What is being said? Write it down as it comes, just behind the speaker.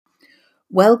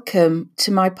Welcome to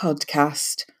my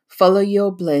podcast, Follow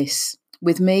Your Bliss,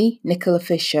 with me, Nicola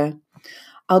Fisher.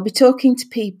 I'll be talking to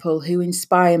people who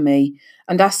inspire me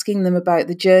and asking them about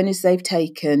the journeys they've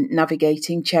taken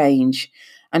navigating change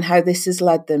and how this has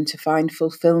led them to find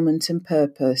fulfillment and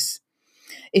purpose.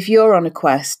 If you're on a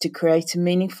quest to create a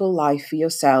meaningful life for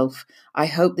yourself, I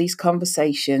hope these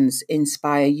conversations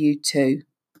inspire you too.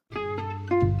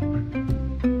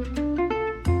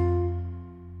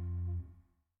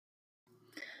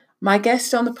 My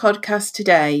guest on the podcast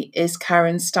today is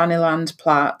Karen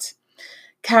Staniland-Platt.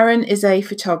 Karen is a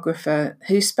photographer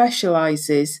who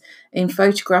specialises in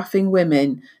photographing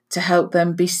women to help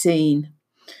them be seen.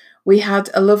 We had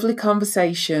a lovely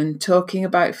conversation talking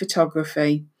about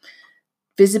photography,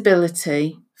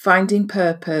 visibility, finding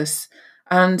purpose,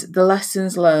 and the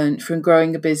lessons learned from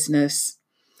growing a business.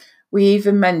 We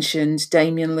even mentioned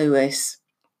Damian Lewis.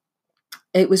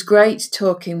 It was great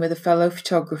talking with a fellow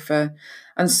photographer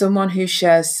and someone who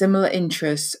shares similar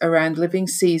interests around living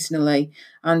seasonally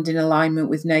and in alignment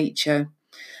with nature.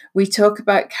 We talk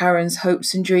about Karen's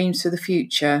hopes and dreams for the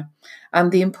future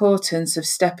and the importance of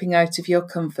stepping out of your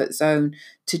comfort zone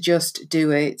to just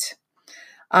do it.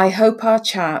 I hope our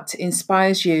chat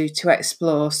inspires you to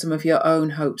explore some of your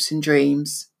own hopes and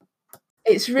dreams.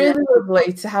 It's really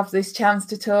lovely to have this chance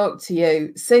to talk to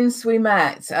you. Since we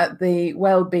met at the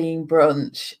Wellbeing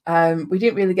Brunch, we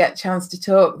didn't really get a chance to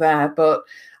talk there, but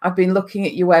I've been looking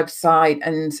at your website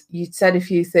and you'd said a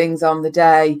few things on the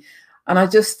day. And I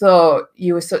just thought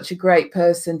you were such a great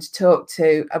person to talk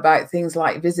to about things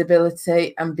like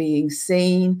visibility and being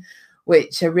seen,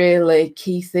 which are really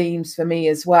key themes for me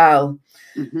as well.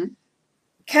 Mm-hmm.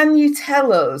 Can you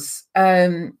tell us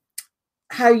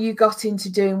how you got into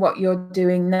doing what you're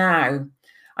doing now?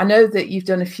 I know that you've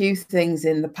done a few things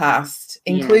in the past,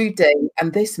 including,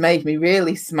 and this made me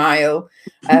really smile,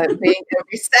 being a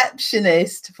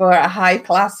receptionist for a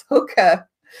high-class hooker.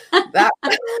 That's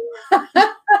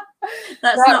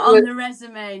not on the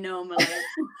resume normally.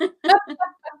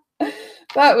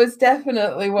 That was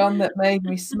definitely one that made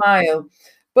me smile.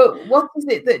 But what is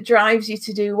it that drives you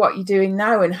to do what you're doing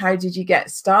now, and how did you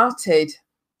get started?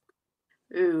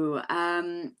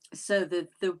 So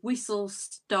the whistle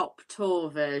stop tour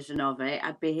version of it,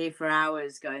 I'd be here for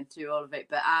hours going through all of it.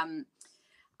 But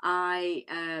I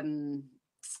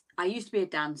used to be a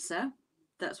dancer.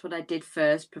 That's what I did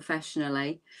first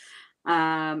professionally.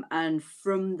 And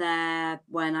from there,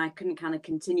 when I couldn't kind of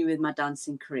continue with my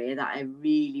dancing career that I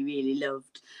really, really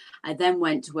loved, I then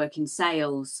went to work in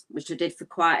sales, which I did for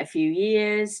quite a few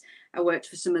years. I worked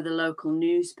for some of the local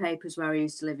newspapers where I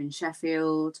used to live in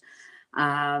Sheffield.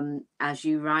 As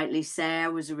you rightly say, I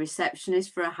was a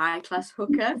receptionist for a high-class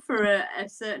hooker for a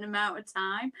certain amount of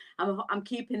time. I'm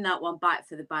keeping that one back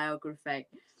for the biography.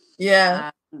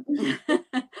 Yeah.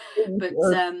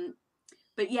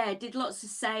 But yeah, I did lots of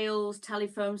sales,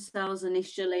 telephone sales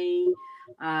initially.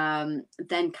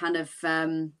 Then kind of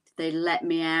they let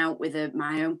me out with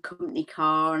my own company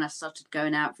car, and I started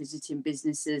going out visiting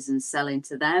businesses and selling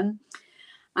to them.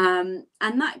 And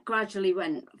that gradually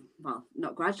went, well,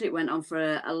 not gradually, it went on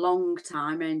for a long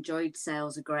time. I enjoyed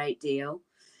sales a great deal.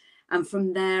 And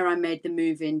from there, I made the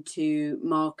move into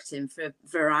marketing for a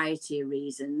variety of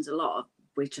reasons, a lot of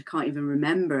which I can't even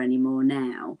remember anymore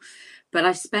now. But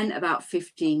I spent about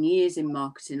 15 years in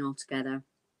marketing altogether.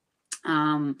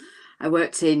 I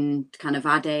worked in kind of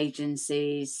ad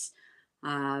agencies,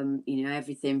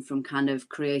 everything from kind of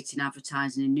creating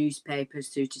advertising in newspapers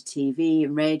through to TV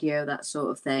and radio, that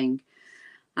sort of thing.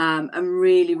 And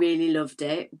really, really loved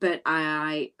it. But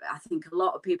I think a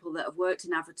lot of people that have worked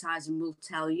in advertising will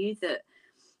tell you that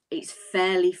it's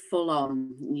fairly full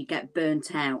on. You get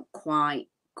burnt out quite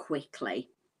quickly.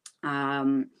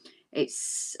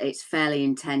 It's fairly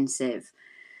intensive.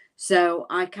 So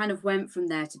I kind of went from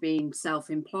there to being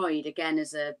self-employed again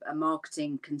as a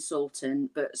marketing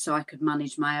consultant, but so I could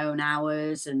manage my own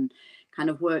hours and kind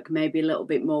of work maybe a little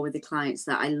bit more with the clients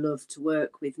that I love to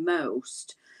work with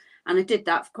most. And I did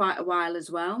that for quite a while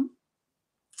as well.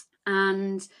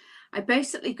 And I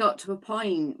basically got to a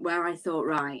point where I thought,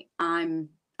 right, I'm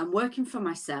working for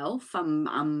myself.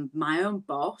 I'm my own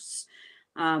boss.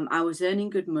 I was earning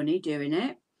good money doing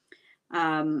it.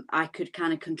 I could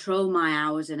kind of control my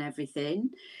hours and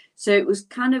everything. So it was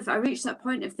kind of, I reached that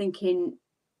point of thinking,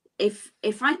 if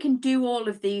I can do all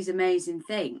of these amazing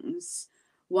things,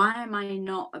 why am I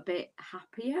not a bit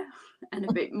happier and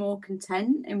a bit more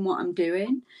content in what I'm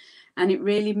doing? And it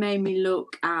really made me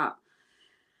look at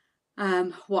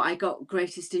what I got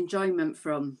greatest enjoyment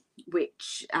from,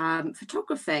 which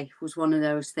photography was one of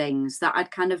those things that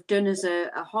I'd kind of done as a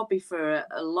hobby for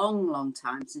a long, long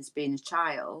time since being a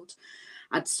child.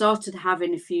 I'd started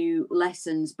having a few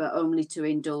lessons, but only to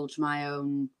indulge my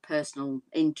own personal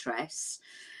interests.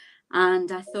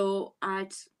 And I thought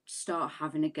I'd start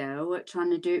having a go at trying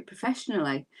to do it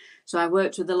professionally. So I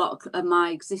worked with a lot of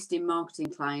my existing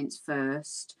marketing clients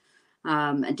first,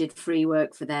 and did free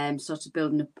work for them, sort of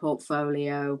building a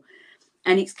portfolio.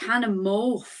 And it's kind of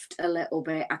morphed a little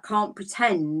bit. I can't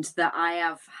pretend that I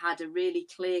have had a really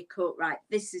clear cut, right,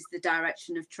 this is the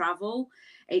direction of travel.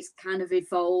 It's kind of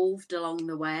evolved along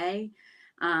the way.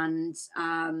 And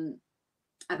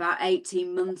about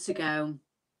 18 months ago,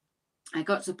 I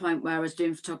got to the point where I was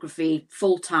doing photography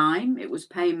full time. It was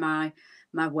paying my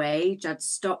wage. I'd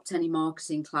stopped any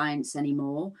marketing clients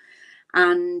anymore.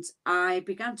 And I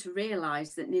began to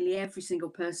realize that nearly every single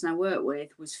person I worked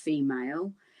with was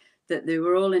female, that they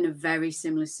were all in a very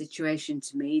similar situation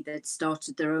to me. They'd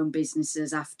started their own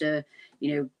businesses after,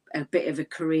 a bit of a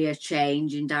career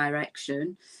change in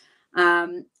direction.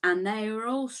 And they were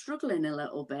all struggling a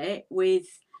little bit with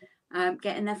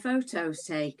getting their photos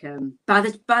taken. By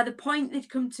the point they'd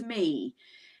come to me,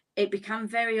 it became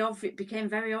very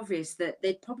obvious that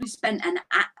they'd probably spent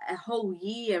a whole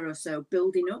year or so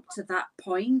building up to that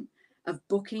point of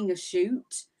booking a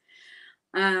shoot.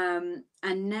 And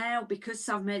now, because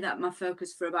I've made that my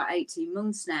focus for about 18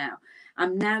 months now,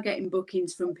 I'm now getting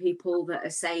bookings from people that are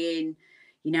saying,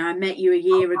 I met you a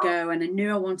year ago and I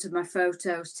knew I wanted my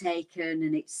photos taken,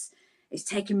 and it's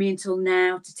taken me until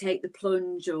now to take the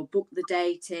plunge or book the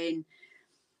date in.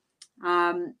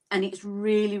 And it's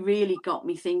really, really got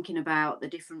me thinking about the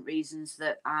different reasons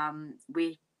that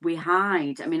we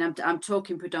hide. I mean, I'm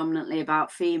talking predominantly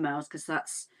about females because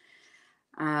that's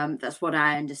what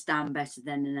I understand better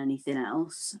than anything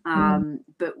else.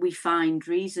 But we find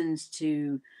reasons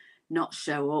to not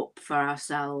show up for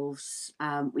ourselves.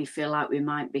 We feel like we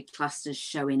might be classed as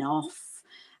showing off.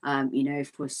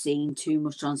 If we're seen too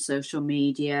much on social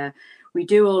media, we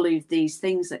do all of these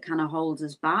things that kind of hold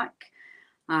us back.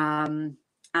 And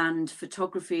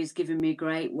photography has given me a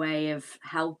great way of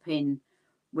helping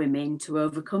women to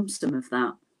overcome some of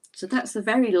that. So that's a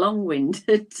very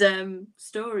long-winded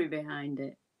story behind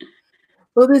it.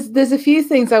 Well, there's a few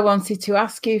things I wanted to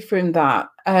ask you from that.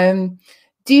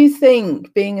 Do you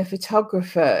think being a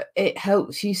photographer, it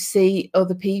helps you see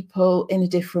other people in a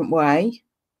different way?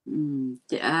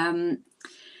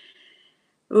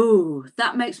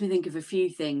 That makes me think of a few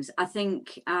things. I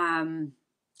think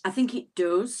it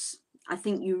does. I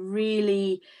think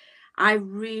I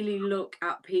really look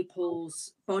at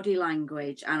people's body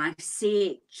language and I see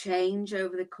it change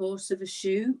over the course of a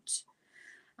shoot.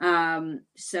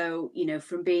 So,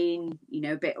 from being,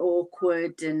 a bit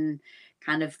awkward and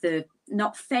kind of the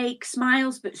not fake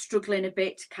smiles, but struggling a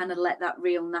bit to kind of let that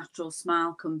real natural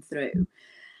smile come through.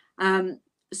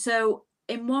 So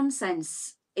in one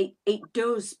sense, it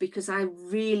does, because I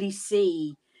really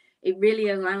see, it really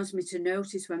allows me to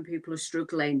notice when people are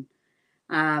struggling,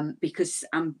 because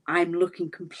I'm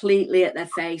looking completely at their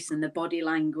face and their body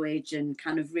language and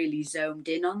kind of really zoned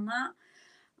in on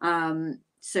that.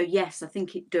 So yes, I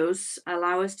think it does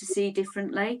allow us to see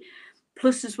differently.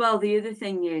 Plus as well, the other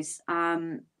thing is,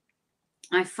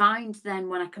 I find then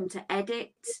when I come to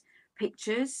edit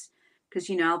pictures, because,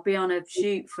 I'll be on a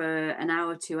shoot for an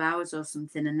hour, 2 hours or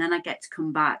something, and then I get to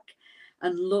come back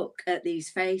and look at these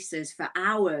faces for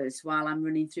hours while I'm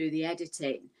running through the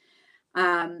editing.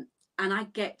 And I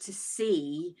get to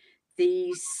see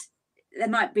these, there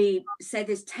might be, say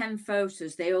there's 10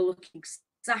 photos, they all look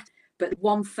exact, but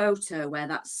one photo where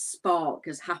that spark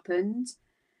has happened.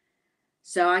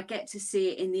 So I get to see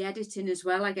it in the editing as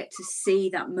well. I get to see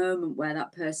that moment where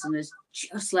that person has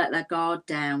just let their guard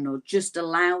down or just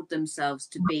allowed themselves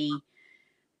to be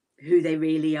who they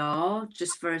really are,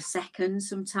 just for a second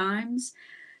sometimes.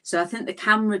 So I think the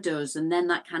camera does, and then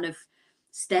that kind of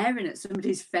staring at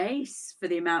somebody's face for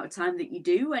the amount of time that you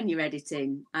do when you're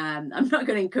editing. I'm not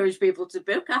going to encourage people to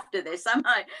book after this, am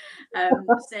I?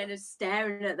 Saying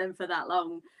staring at them for that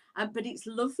long. But it's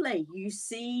lovely. You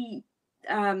see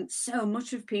so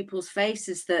much of people's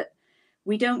faces that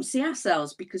we don't see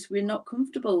ourselves because we're not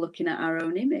comfortable looking at our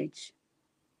own image.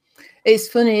 It's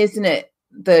funny, isn't it,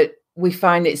 that we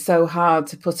find it so hard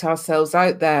to put ourselves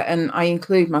out there, and I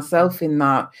include myself in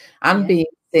that, and being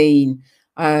seen.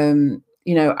 I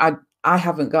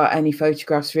haven't got any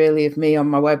photographs really of me on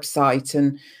my website,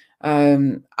 and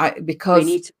because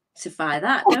we need to rectify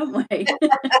that, don't we?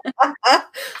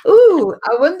 Ooh,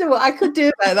 I wonder what I could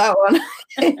do about that one.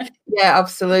 Yeah,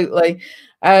 absolutely.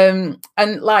 And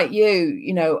like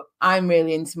you, I'm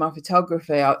really into my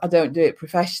photography. I don't do it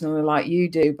professionally like you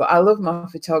do, but I love my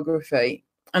photography.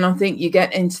 And I think you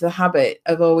get into the habit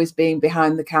of always being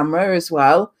behind the camera as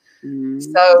well.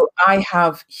 So I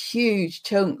have huge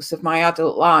chunks of my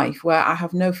adult life where I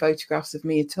have no photographs of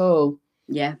me at all.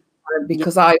 Yeah.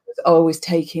 Because I was always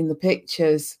taking the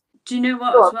pictures. Do you know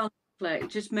what as well? It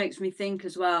just makes me think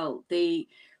as well,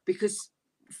 because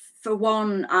for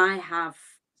one, I have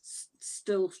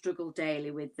still struggle daily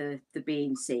with the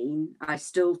being seen. I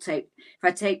still if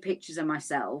I take pictures of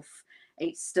myself,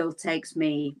 it still takes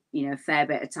me, a fair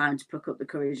bit of time to pluck up the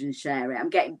courage and share it. I'm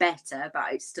getting better,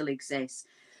 but it still exists.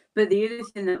 But the other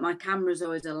thing that my cameras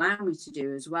always allow me to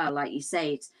do as well, like you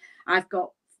say, I've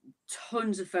got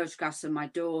tons of photographs of my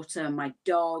daughter and my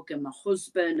dog and my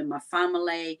husband and my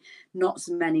family, not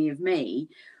so many of me.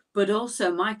 But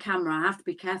also my camera, I have to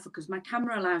be careful because my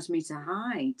camera allows me to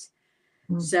hide.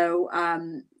 So,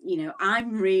 I'm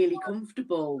really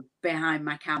comfortable behind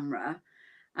my camera,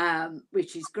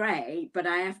 which is great, but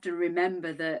I have to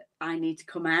remember that I need to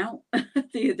come out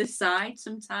the other side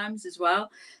sometimes as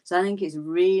well. So I think it's a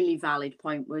really valid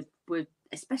point with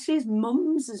especially as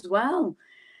mums as well.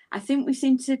 I think we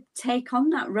seem to take on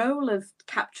that role of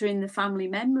capturing the family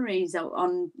memories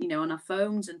on our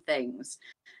phones and things,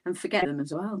 and forget them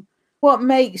as well. What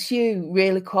makes you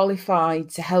really qualified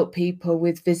to help people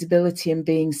with visibility and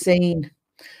being seen?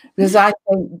 Because I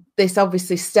think this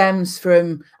obviously stems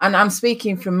from, and I'm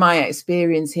speaking from my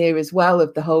experience here as well,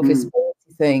 of the whole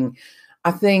visibility thing.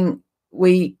 I think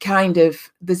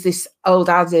there's this old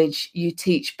adage, you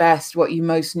teach best what you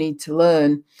most need to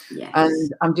learn. Yes.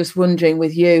 And I'm just wondering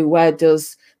with you, where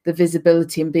does the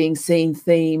visibility and being seen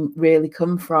theme really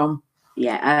come from?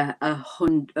 Yeah,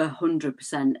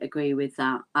 100% agree with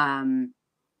that.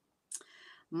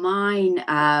 Mine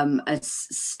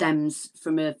stems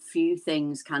from a few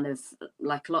things, kind of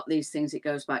like a lot of these things, it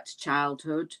goes back to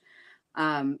childhood.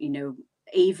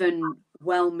 Even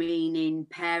well-meaning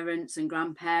parents and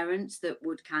grandparents that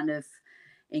would kind of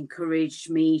encourage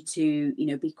me to,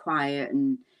 be quiet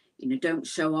and, don't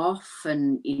show off.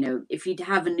 And, if you'd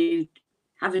have a new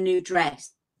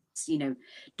dress,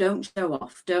 don't show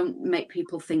off. Don't make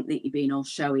people think that you're being all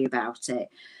showy about it.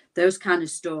 Those kind of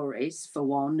stories, for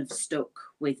one, have stuck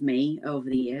with me over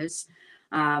the years.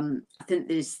 I think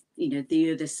there's,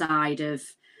 the other side of,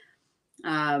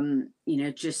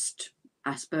 just,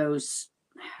 I suppose,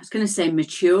 I was going to say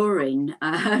maturing.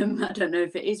 I don't know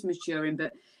if it is maturing,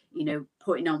 but,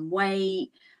 putting on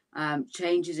weight,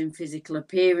 changes in physical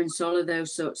appearance, all of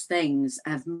those sorts of things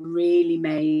have really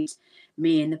made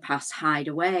me in the past hide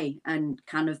away and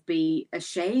kind of be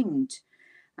ashamed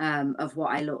of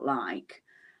what I look like.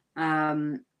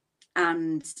 And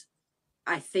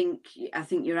I think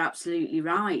you're absolutely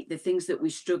right. The things that we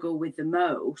struggle with the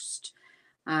most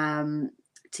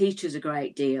teach us a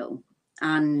great deal,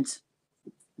 and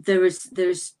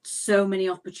there's so many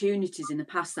opportunities in the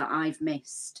past that I've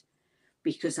missed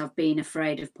because I've been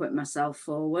afraid of putting myself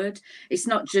forward. It's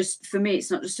not just, for me, it's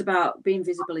not just about being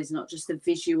visible. It's not just the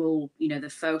visual, the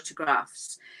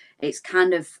photographs. It's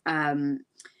kind of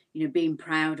being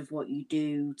proud of what you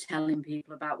do, telling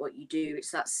people about what you do.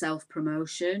 It's that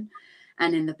self-promotion.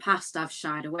 And in the past, I've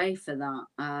shied away for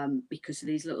that because of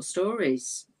these little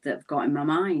stories that I've got in my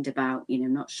mind about,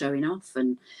 not showing off.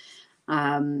 And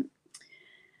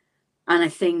I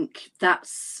think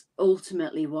that's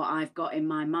ultimately what I've got in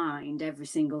my mind every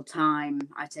single time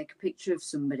I take a picture of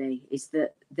somebody, is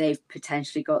that they've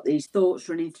potentially got these thoughts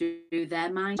running through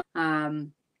their mind.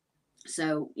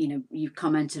 So, you've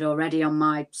commented already on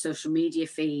my social media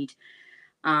feed.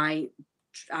 I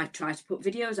try to put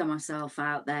videos of myself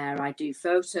out there. I do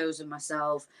photos of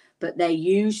myself, but they're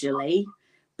usually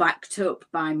backed up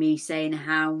by me saying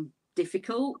how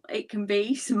difficult it can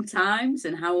be sometimes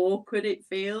and how awkward it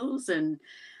feels. And,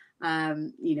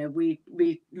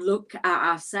 we look at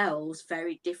ourselves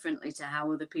very differently to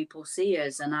how other people see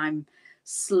us. And I'm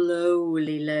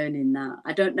slowly learning that.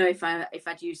 I don't know if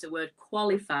I'd use the word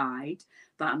qualified,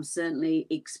 but I'm certainly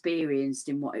experienced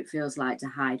in what it feels like to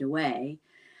hide away.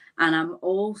 And I'm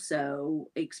also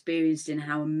experienced in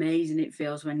how amazing it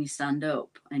feels when you stand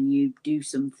up and you do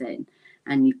something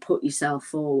and you put yourself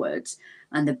forward,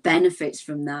 and the benefits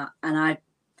from that. And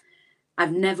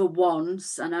I've never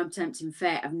once, and I'm tempting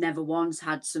fate, I've never once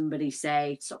had somebody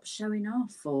say, stop showing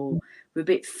off, or we're a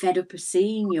bit fed up of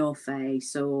seeing your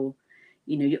face, or,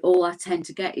 all I tend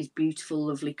to get is beautiful,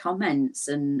 lovely comments,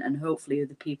 and hopefully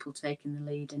other people taking the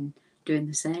lead and doing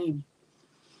the same.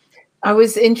 I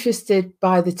was interested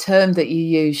by the term that you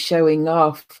use, showing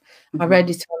off. I read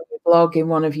it on your blog in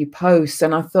one of your posts,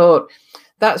 and I thought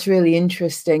that's really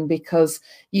interesting because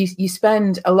you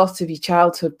spend a lot of your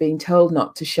childhood being told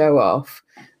not to show off.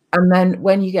 And then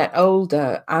when you get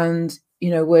older and,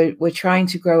 we're trying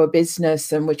to grow a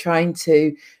business and we're trying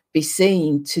to be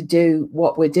seen to do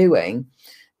what we're doing.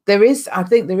 I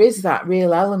think there is that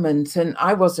real element, and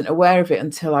I wasn't aware of it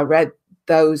until I read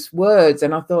those words,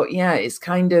 and I thought, yeah, it's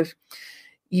kind of,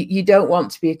 you don't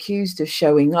want to be accused of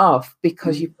showing off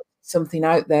because you put something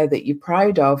out there that you're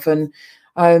proud of. And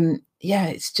yeah,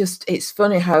 it's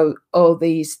funny how all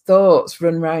these thoughts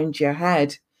run round your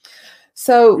head.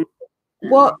 So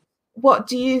what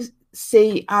do you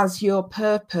see as your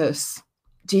purpose?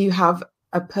 Do you have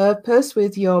a purpose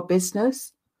with your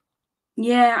business?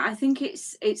 Yeah, I think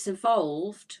it's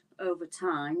evolved over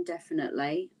time,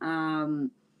 definitely.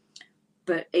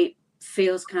 But it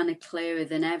feels kind of clearer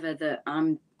than ever that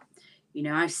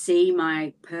I see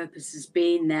my purpose as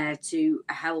being there to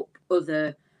help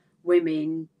other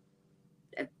women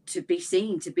to be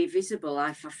seen, to be visible.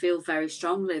 I feel very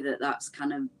strongly that that's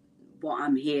kind of what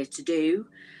I'm here to do.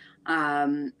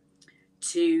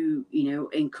 To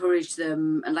encourage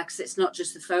them, and like I said, it's not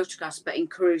just the photographs, but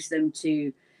encourage them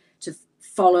to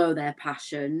follow their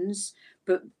passions,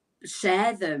 but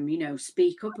share them,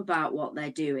 speak up about what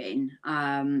they're doing,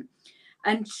 and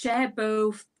share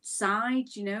both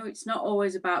sides. It's not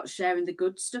always about sharing the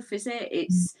good stuff, is it?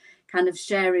 It's kind of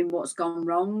sharing what's gone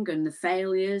wrong and the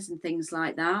failures and things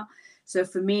like that. So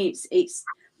for me, it's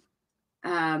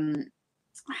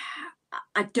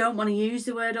I don't want to use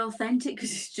the word authentic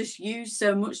because it's just used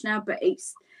so much now, but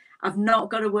I've not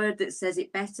got a word that says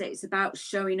it better. It's about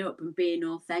showing up and being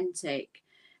authentic.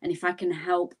 And if I can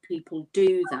help people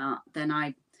do that, then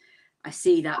I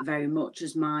see that very much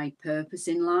as my purpose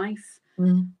in life.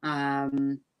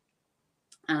 And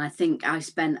I think I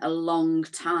spent a long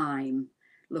time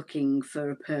looking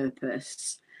for a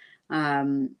purpose.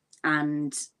 And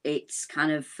it's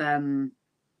kind of,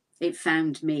 it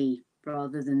found me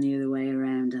rather than the other way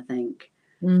around, I think.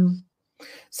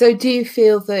 So do you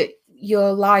feel that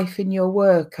your life and your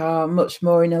work are much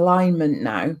more in alignment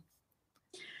now?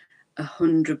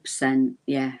 100%.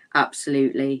 Yeah,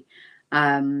 absolutely.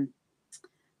 I've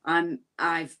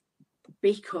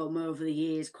become over the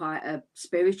years quite a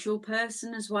spiritual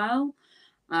person as well.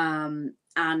 And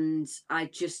I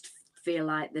just feel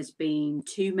like there's been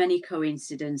too many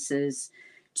coincidences,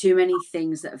 too many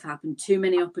things that have happened, too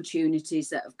many opportunities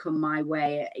that have come my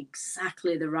way at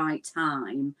exactly the right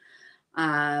time,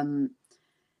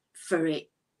 for it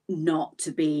not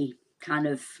to be kind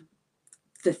of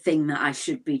the thing that I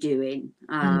should be doing.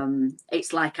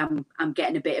 It's like I'm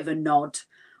getting a bit of a nod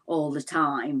all the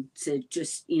time to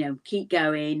just keep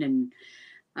going, and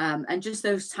just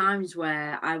those times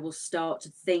where I will start to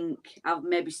think, I'll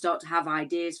maybe start to have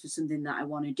ideas for something that I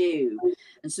want to do,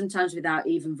 and sometimes without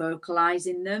even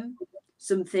vocalizing them,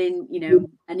 something,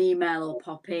 an email will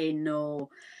pop in, or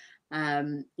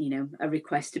a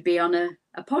request to be on a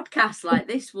podcast like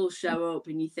this will show up,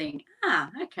 and you think,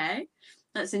 okay,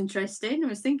 that's interesting. I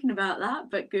was thinking about that,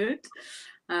 but good.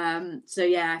 So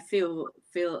yeah, I feel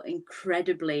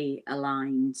incredibly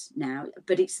aligned now,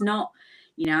 but it's not,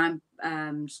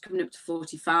 I'm just coming up to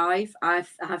 45.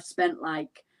 I've spent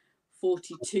like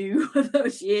 42 of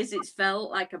those years, it's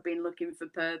felt like I've been looking for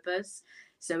purpose.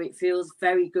 So it feels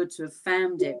very good to have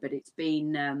found it, but it's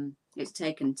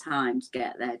taken time to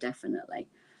get there, definitely.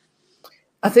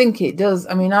 I think it does.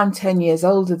 I mean, I'm 10 years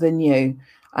older than you,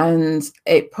 and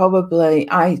it probably,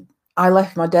 I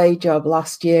left my day job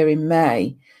last year in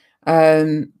May,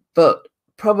 but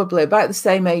probably about the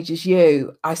same age as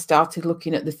you, I started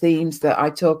looking at the themes that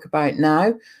I talk about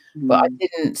now, but I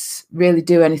didn't really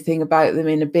do anything about them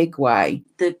in a big way.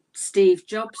 The Steve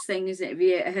Jobs thing, is it? Have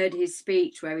you heard his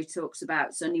speech where he talks about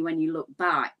it's only when you look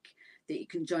back that you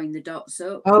can join the dots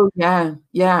up? Oh yeah,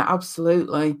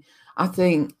 absolutely. I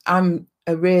think I'm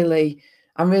really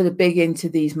big into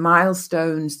these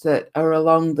milestones that are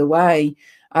along the way,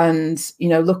 and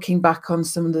looking back on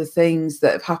some of the things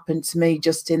that have happened to me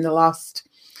just in the last,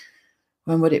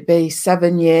 when would it be,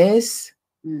 7 years?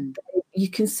 You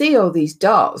can see all these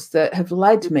dots that have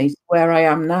led me to where I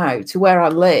am now, to where I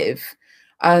live.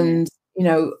 And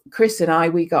Chris and I,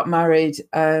 we got married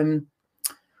in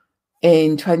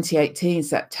 2018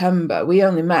 September. We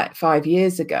only met 5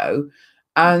 years ago,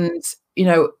 and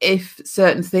if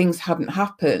certain things hadn't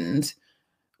happened,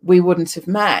 we wouldn't have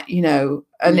met.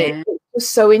 And it was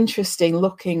so interesting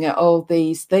looking at all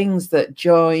these things that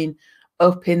join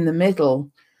up in the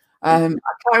middle. I can't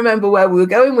remember where we were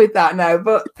going with that now,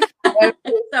 but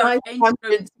it's nice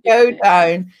tangent to go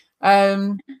down.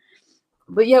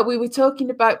 But yeah, we were talking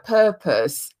about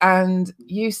purpose, and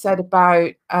you said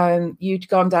about you'd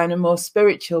gone down a more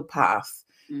spiritual path.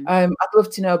 I'd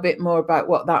love to know a bit more about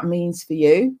what that means for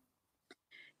you.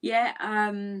 Yeah.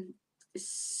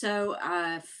 So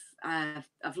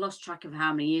I've lost track of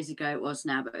how many years ago it was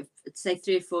now, but I'd say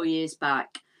 3 or 4 years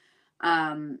back.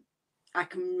 I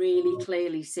can really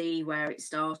clearly see where it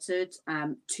started.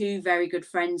 Two very good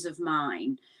friends of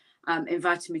mine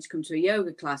invited me to come to a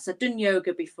yoga class. I'd done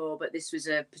yoga before, but this was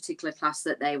a particular class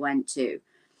that they went to.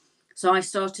 So I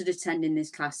started attending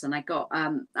this class, and I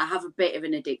have a bit of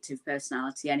an addictive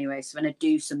personality anyway. So when I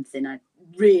do something, I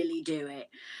really do it.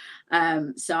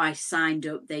 So I signed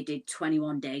up. They did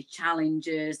 21-day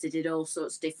challenges. They did all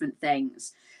sorts of different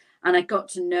things. And I got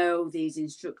to know these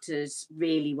instructors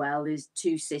really well. There's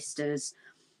two sisters.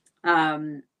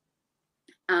 And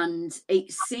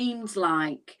it seemed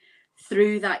like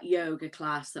through that yoga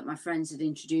class that my friends had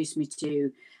introduced me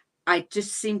to, I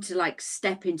just seemed to like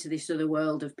step into this other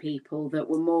world of people that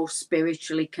were more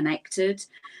spiritually connected.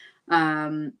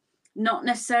 Not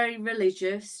necessarily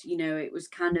religious, you know, it was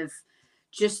kind of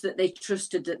just that they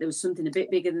trusted that there was something a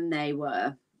bit bigger than they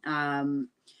were,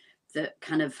 that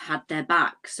kind of had their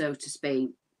back, so to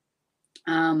speak.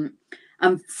 And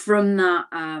from that,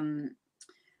 I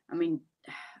mean,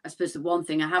 I suppose the one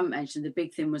thing I haven't mentioned, the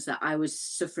big thing was that I was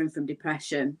suffering from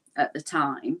depression at the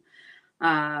time.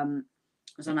 I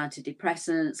was on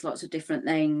antidepressants, lots of different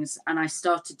things, and I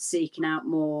started seeking out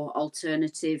more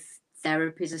alternative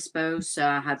therapies, I suppose. So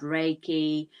I had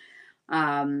Reiki.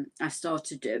 I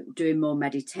started doing more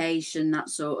meditation, that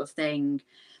sort of thing.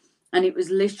 And it was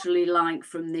literally like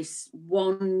from this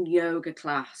one yoga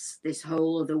class, this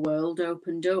whole other world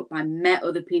opened up. I met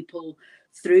other people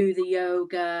through the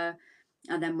yoga,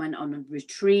 and then went on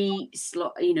retreats,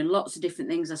 you know, lots of different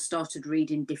things. I started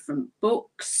reading different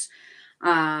books.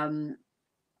 And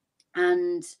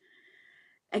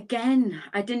again,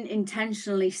 I didn't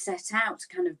intentionally set out to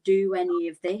kind of do any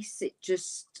of this. It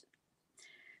just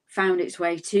found its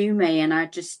way to me. And I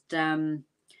just, I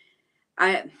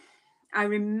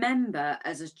remember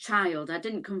as a child, I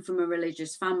didn't come from a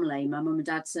religious family. My mum and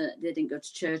dad, they didn't go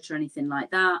to church or anything like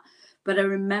that. But I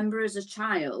remember as a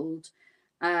child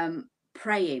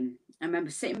praying. I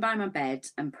remember sitting by my bed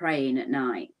and praying at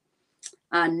night.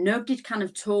 And nobody kind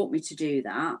of taught me to do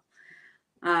that.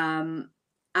 And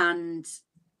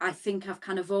I think I've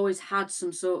kind of always had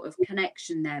some sort of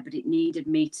connection there, but it needed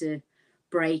me to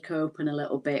break open a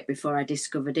little bit before I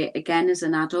discovered it again as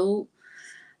an adult.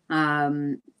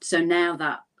 So now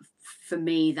that, for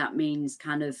me, that means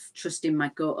kind of trusting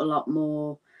my gut a lot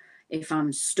more. If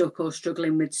I'm stuck or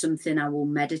struggling with something, I will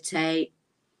meditate,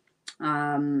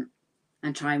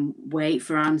 and try and wait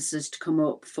for answers to come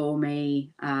up for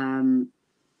me.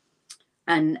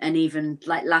 And even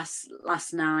like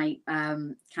last night,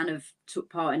 kind of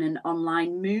took part in an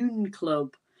online moon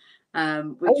club,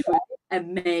 which was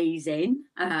amazing.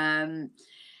 And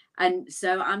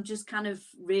so I'm just kind of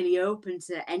really open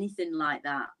to anything like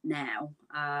that now.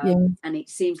 And it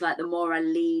seems like the more I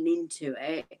lean into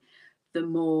it, the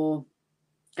more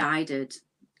guided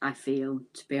I feel,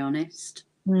 to be honest.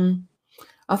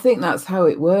 I think that's how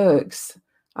it works.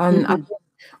 And I think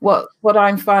what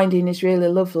I'm finding is really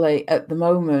lovely at the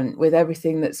moment with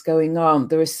everything that's going on.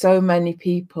 There are so many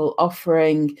people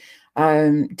offering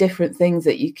different things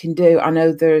that you can do. I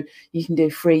know you can do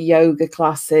free yoga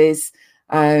classes.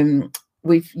 You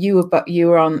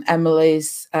were on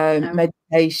Emily's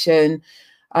meditation.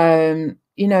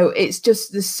 You know, it's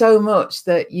just, there's so much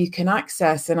that you can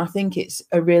access, and I think it's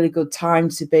a really good time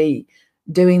to be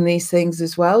doing these things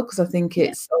as well, because I think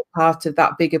it's part of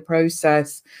that bigger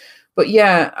process. But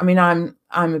yeah, I mean, I'm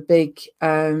a big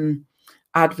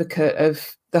advocate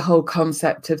of the whole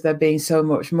concept of there being so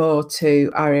much more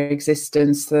to our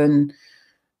existence than,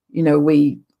 you know,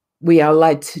 we are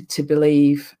led to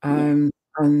believe. I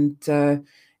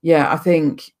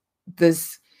think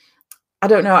I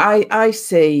don't know, I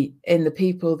see in the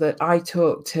people that I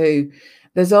talk to,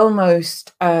 there's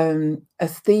almost a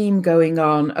theme going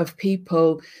on of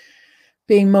people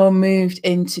being more moved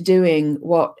into doing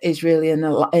what is really in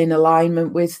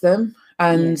alignment with them,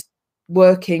 and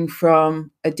working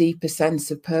from a deeper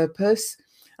sense of purpose.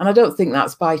 And I don't think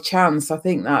that's by chance. I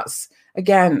think that's,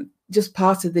 again, just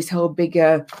part of this whole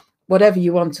bigger, whatever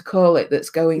you want to call it, that's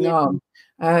going on.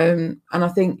 And I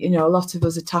think, you know, a lot of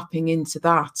us are tapping into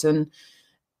that, and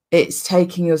it's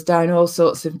taking us down all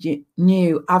sorts of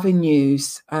new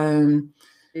avenues.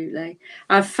 Absolutely.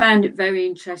 I've found it very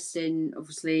interesting,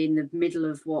 obviously, in the middle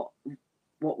of what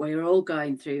we're all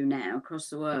going through now across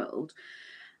the world.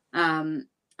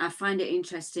 I find it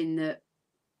interesting that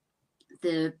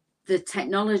the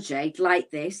technology like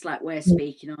this, like we're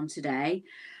speaking on today,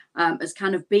 has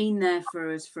kind of been there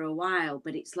for us for a while,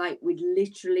 but it's like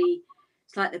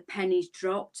it's like the pennies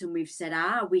dropped and we've said,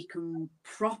 we can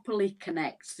properly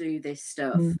connect through this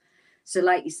stuff. So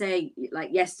like you say,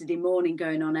 like yesterday morning,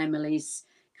 going on Emily's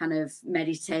kind of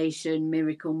meditation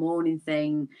miracle morning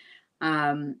thing,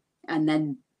 and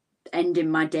then ending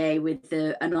my day with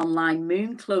an online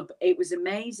moon club. It was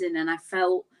amazing, and I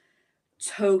felt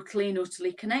totally and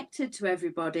utterly connected to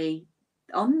everybody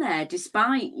on there,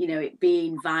 despite, you know, it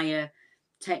being via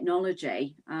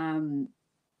technology.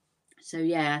 So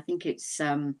yeah, I think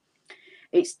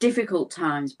it's difficult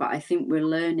times, but I think we're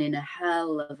learning a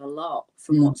hell of a lot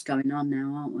from what's going on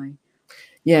now, aren't we?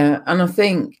 Yeah, and I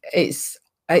think it's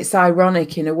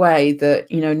ironic in a way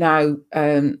that, you know, now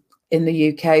in the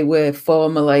UK we're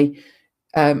formally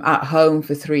at home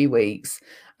for 3 weeks,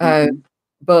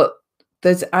 but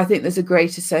I think there's a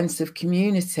greater sense of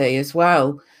community as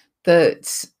well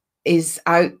that is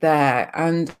out there,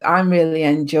 and I'm really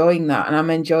enjoying that, and I'm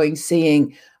enjoying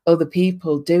seeing other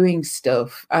people doing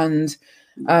stuff, and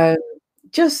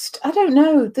just, I don't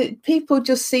know, that people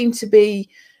just seem to be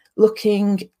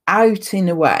looking out in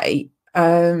a way,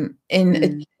 in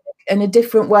a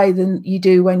different way than you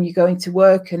do when you're going to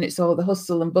work and it's all the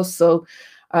hustle and bustle.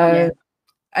 And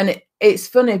it's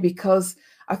funny because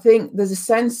I think there's a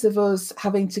sense of us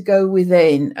having to go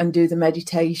within and do the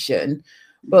meditation,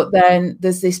 but then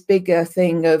there's this bigger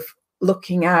thing of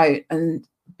looking out and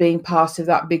being part of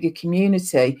that bigger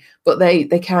community, but they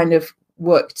kind of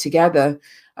work together.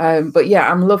 But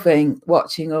yeah, I'm loving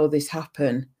watching all this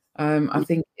happen. I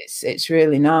think it's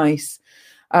really nice.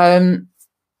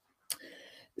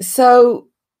 So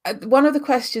one of the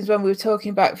questions when we were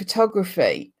talking about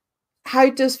photography,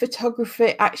 how does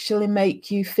photography actually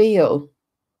make you feel?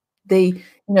 You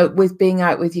know, with being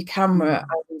out with your camera,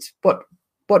 and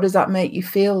what does that make you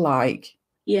feel like?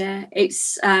 Yeah,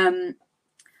 it's I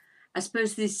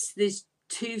suppose there's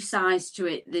two sides to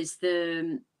it. There's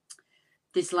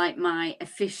like my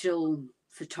official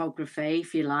photography,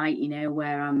 if you like, you know,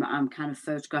 where I'm kind of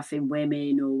photographing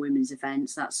women or women's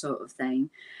events, that sort of thing.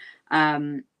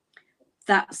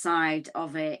 That side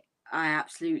of it I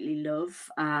absolutely love.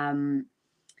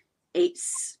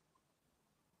 It's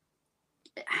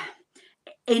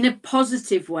in a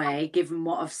positive way, given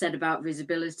what I've said about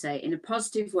visibility, in a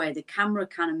positive way, the camera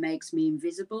kind of makes me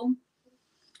invisible.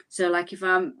 So like if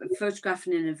I'm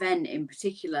photographing an event in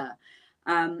particular,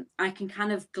 I can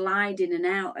kind of glide in and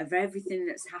out of everything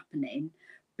that's happening,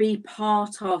 be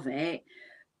part of it.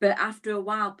 But after a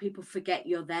while, people forget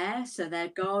you're there. So their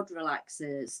guard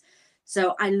relaxes.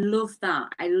 So I love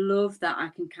that. I love that I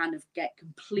can kind of get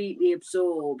completely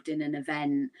absorbed in an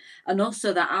event. And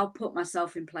also that I'll put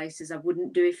myself in places I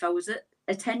wouldn't do if I was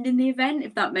attending the event,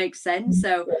 if that makes sense.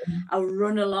 So I'll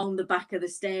run along the back of the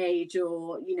stage,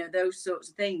 or, you know, those sorts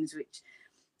of things,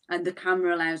 and the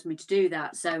camera allows me to do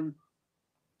that. So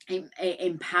it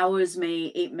empowers me.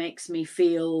 It makes me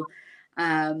feel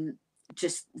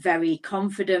just very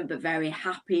confident, but very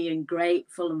happy and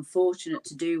grateful and fortunate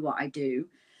to do what I do.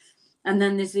 And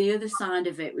then there's the other side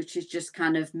of it, which is just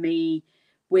kind of me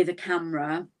with a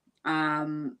camera,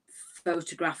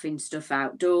 photographing stuff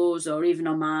outdoors or even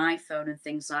on my iPhone and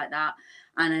things like that.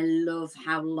 And I love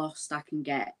how lost I can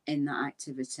get in that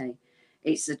activity.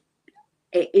 It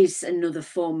is another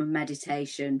form of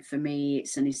meditation for me.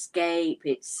 It's an escape.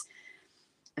 It's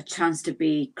a chance to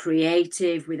be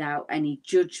creative without any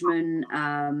judgment.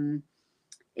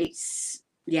 It's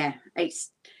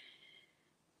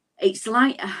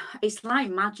like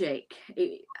magic.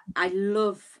 I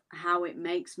love how it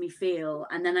makes me feel,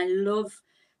 and then I love,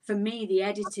 for me, the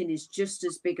editing is just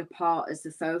as big a part as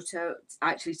the photo,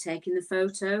 actually taking the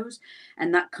photos,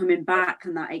 and that coming back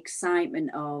and that excitement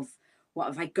of what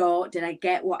have I got? Did I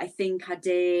get what I think I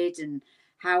did? And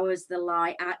how has the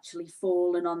light actually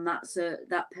fallen on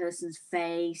that person's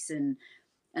face? And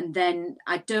then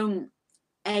I don't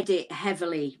edit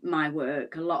heavily my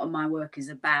work. A lot of my work is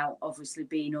about obviously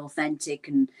being authentic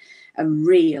and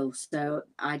real, so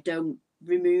I don't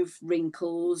remove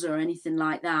wrinkles or anything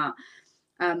like that.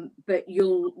 But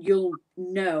you'll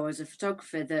know as a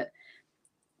photographer that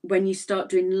when you start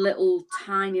doing little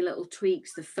tiny little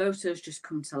tweaks, the photos just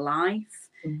come to life.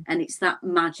 And it's that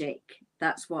magic.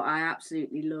 That's what I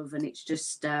absolutely love, and it's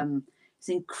just it's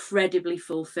incredibly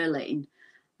fulfilling,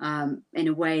 in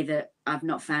a way that I've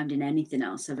not found in anything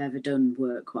else I've ever done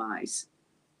work-wise.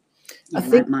 I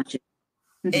think like magic.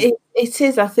 it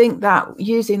is. I think that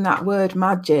using that word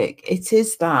magic, it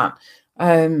is that.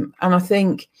 And I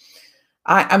think,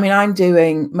 I mean, I'm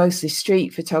doing mostly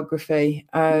street photography,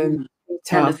 I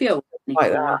love your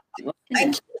like that.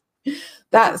 Thank you.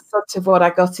 That's sort of what I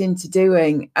got into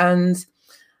doing. And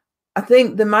I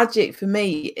think the magic for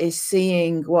me is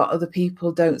seeing what other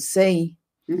people don't see.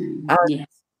 Yeah.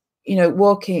 you know,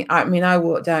 walking, I mean, I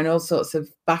walk down all sorts of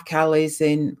back alleys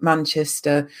in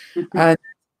Manchester, and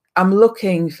I'm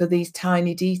looking for these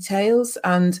tiny details.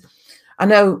 And I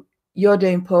know you're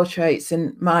doing portraits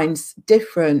and mine's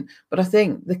different, but I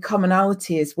think the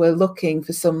commonality is we're looking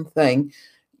for something.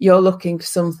 You're looking for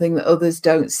something that others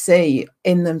don't see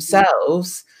in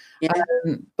themselves. Yeah.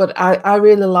 But I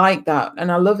really like that.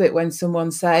 And I love it when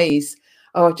someone says,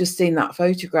 oh, I've just seen that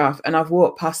photograph and I've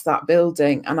walked past that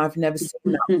building and I've never seen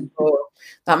that before.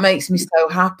 That makes me so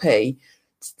happy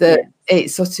that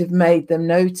it sort of made them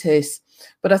notice.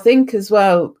 But I think as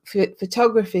well,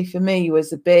 photography for me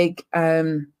was a big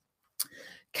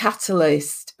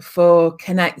catalyst for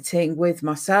connecting with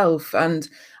myself. And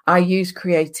I use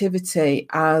creativity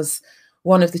as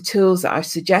one of the tools that I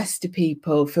suggest to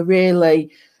people for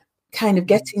really kind of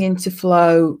getting into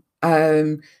flow,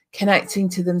 connecting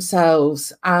to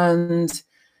themselves, and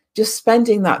just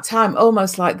spending that time,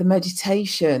 almost like the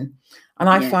meditation. And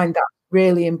I find that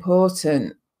really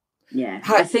important. Yeah,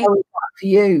 How is that for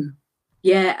you?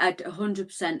 Yeah, I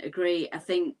 100% agree. I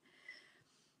think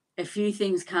a few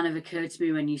things kind of occurred to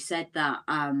me when you said that.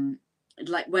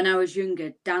 Like when I was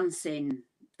younger, dancing,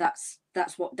 that's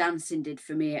what dancing did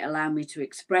for me. It allowed me to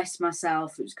express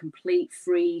myself. It was complete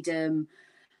freedom.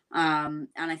 And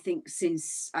I think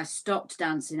since I stopped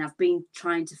dancing, I've been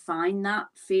trying to find that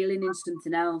feeling in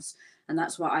something else. And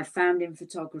that's what I found in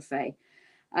photography.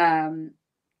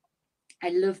 I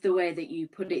love the way that you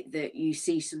put it, that you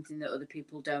see something that other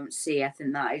people don't see. I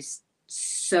think that is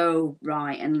so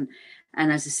right. And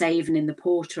as I say, even in the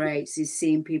portraits, is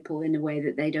seeing people in a way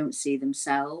that they don't see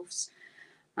themselves.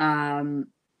 But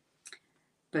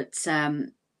so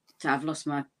I've lost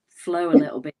my flow a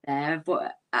little bit there.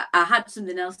 But I had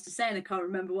something else to say and I can't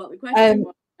remember what the question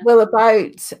was. Well,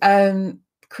 about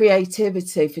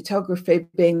creativity, photography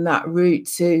being that route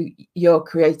to your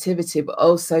creativity, but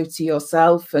also to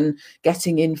yourself and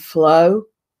getting in flow.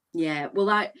 Yeah,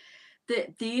 well,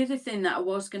 the other thing that I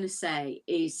was going to say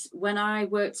is when I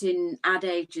worked in ad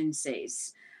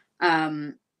agencies,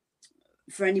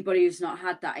 for anybody who's not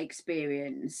had that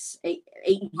experience, it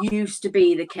used to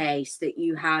be the case that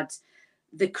you had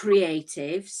the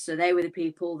creatives, so they were the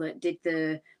people that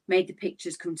made the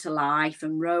pictures come to life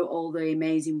and wrote all the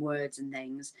amazing words and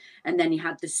things. And then you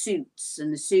had the suits,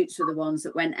 and the suits were the ones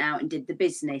that went out and did the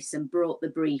business and brought the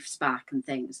briefs back and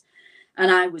things.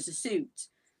 And I was a suit.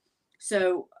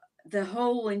 So the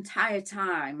whole entire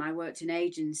time I worked in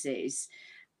agencies,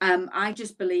 I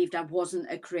just believed I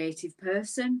wasn't a creative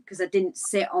person because I didn't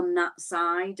sit on that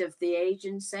side of the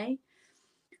agency.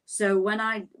 So when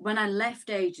I left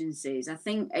agencies, I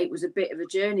think it was a bit of a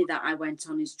journey that I went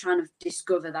on, is trying to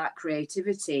discover that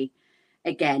creativity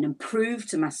again and prove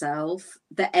to myself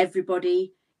that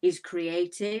everybody is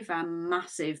creative. I'm a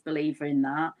massive believer in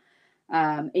that.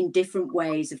 In different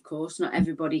ways, of course. Not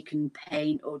everybody can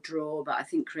paint or draw, but I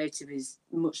think creative is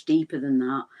much deeper than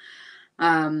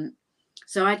that.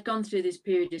 So I'd gone through this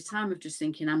period of time of just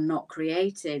thinking I'm not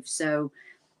creative. So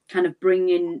kind of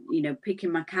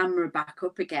picking my camera back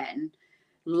up again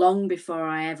long before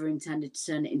I ever intended to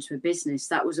turn it into a business.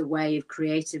 That was a way of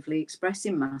creatively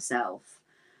expressing myself.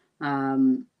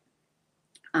 And,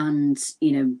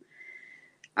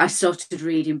 I started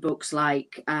reading books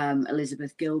like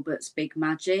Elizabeth Gilbert's Big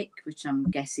Magic, which I'm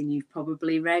guessing you've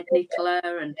probably read, Nicola.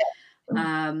 And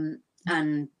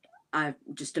I'm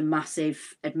just a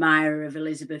massive admirer of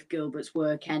Elizabeth Gilbert's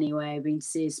work anyway. I've been to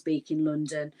see her speak in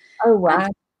London. Oh, wow.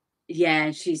 And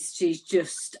yeah, she's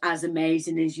just as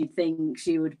amazing as you think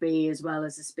she would be, as well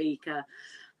as a speaker.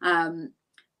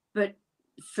 But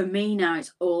for me now,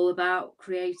 it's all about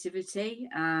creativity.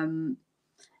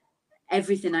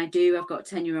 Everything I do, I've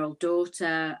got a 10-year-old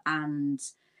daughter, and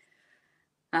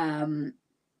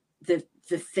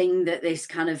the thing that this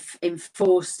kind of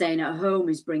enforced staying at home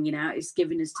is bringing out is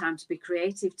giving us time to be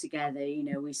creative together.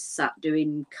 We sat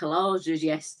doing collages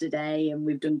yesterday, and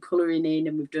we've done colouring in,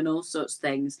 and we've done all sorts of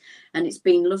things, and it's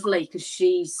been lovely because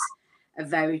she's a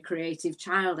very creative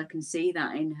child. I can see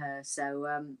that in her.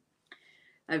 So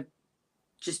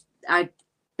I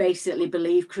basically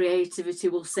believe creativity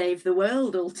will save the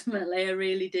world ultimately. I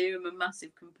really do. I'm a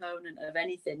massive component of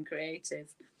anything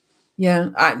creative. Yeah,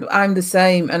 I'm the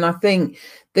same. And I think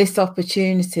this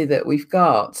opportunity that we've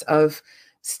got of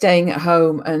staying at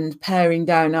home and paring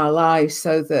down our lives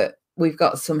so that we've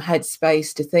got some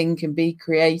headspace to think and be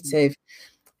creative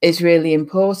is really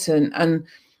important. And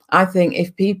I think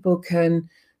if people can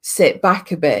sit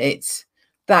back a bit,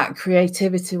 that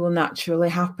creativity will naturally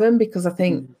happen, because I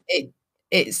think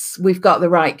we've got the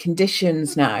right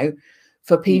conditions now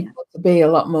for people to be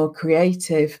a lot more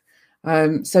creative.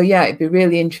 So yeah, it'd be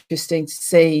really interesting to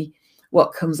see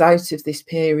what comes out of this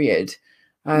period.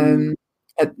 Mm.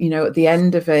 At the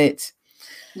end of it.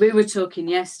 We were talking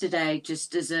yesterday,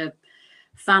 just as a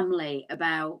family,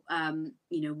 about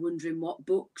wondering what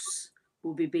books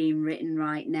will be being written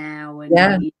right now, and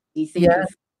Yeah, you think yeah, of,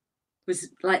 was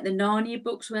like the Narnia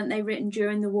books, weren't they written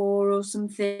during the war or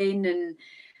something? And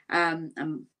I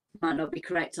might not be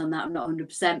correct on that, I'm not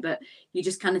 100%, but you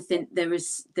just kind of think there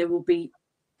will be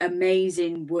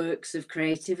amazing works of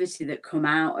creativity that come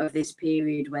out of this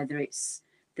period, whether it's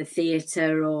the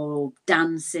theatre or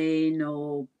dancing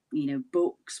or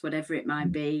books, whatever it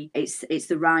might be. It's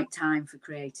the right time for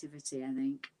creativity, I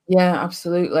think. yeah,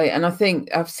 absolutely. And I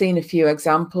think I've seen a few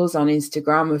examples on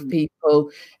Instagram of people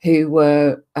who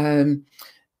were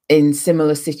in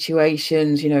similar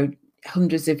situations,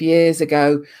 hundreds of years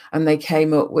ago, and they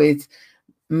came up with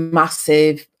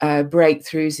massive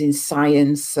breakthroughs in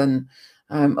science and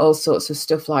all sorts of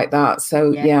stuff like that.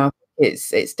 So yeah,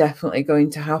 it's definitely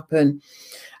going to happen.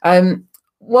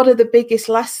 What are the biggest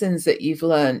lessons that you've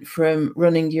learned from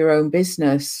running your own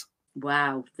business?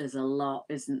 Wow, there's a lot,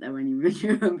 isn't there, when you run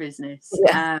your own business?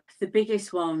 Yeah. The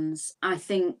biggest ones, I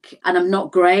think, and I'm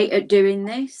not great at doing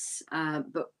this,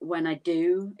 but when I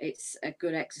do, it's a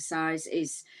good exercise,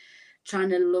 is trying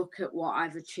to look at what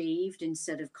I've achieved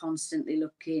instead of constantly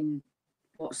looking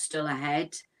what's still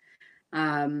ahead.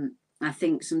 I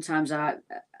think sometimes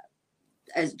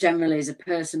as generally as a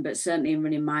person, but certainly in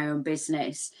running my own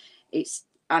business,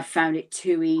 I've found it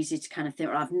too easy to kind of think,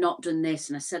 well, I've not done this,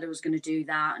 and I said I was going to do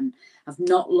that, and I've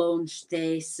not launched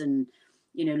this, and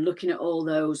looking at all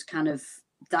those kind of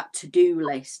that to-do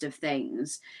list of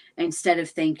things, instead of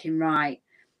thinking, right,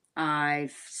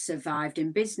 I've survived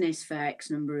in business for X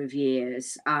number of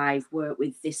years, I've worked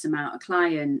with this amount of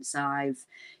clients, I've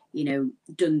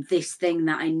done this thing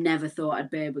that I never thought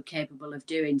I'd be capable of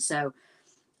doing. So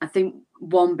I think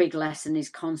one big lesson is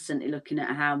constantly looking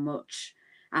at how much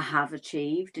I have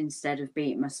achieved instead of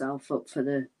beating myself up for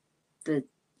the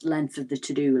length of the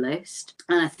to-do list.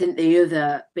 And I think the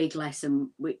other big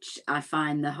lesson, which I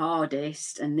find the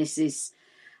hardest, and this is,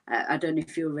 I don't know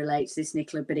if you'll relate to this,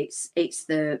 Nicola, but it's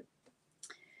a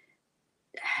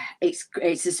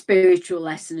spiritual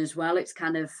lesson as well. It's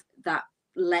kind of that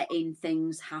letting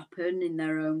things happen in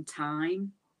their own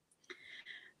time.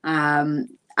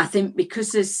 I think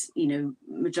because there's,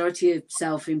 majority of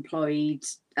self-employed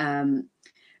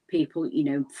people,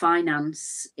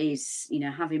 finance is,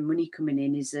 having money coming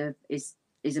in is a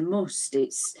must.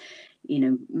 It's,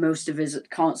 most of us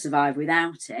can't survive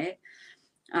without it.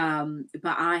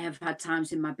 But I have had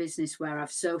times in my business where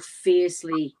I've so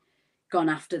fiercely gone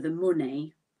after the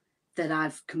money that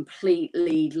I've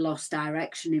completely lost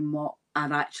direction in what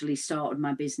I've actually started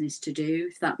my business to do,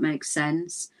 if that makes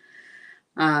sense.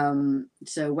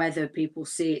 So whether people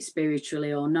see it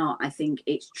spiritually or not, I think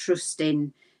it's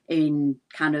trusting in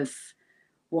kind of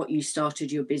what you started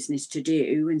your business to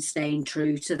do and staying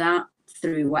true to that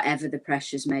through whatever the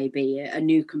pressures may be. A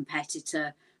new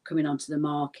competitor coming onto the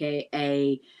market,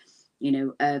 a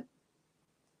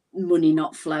money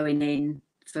not flowing in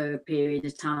for a period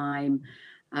of time,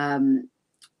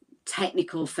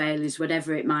 technical failures,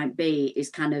 whatever it might be, is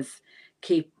kind of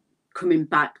keep coming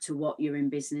back to what you're in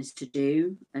business to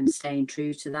do and staying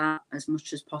true to that as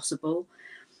much as possible.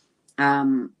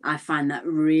 I find that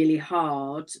really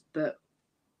hard, but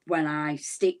when I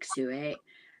stick to it,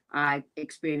 I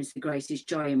experience the greatest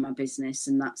joy in my business,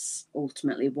 and that's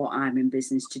ultimately what I'm in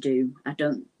business to do. I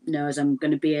don't know as I'm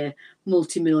going to be a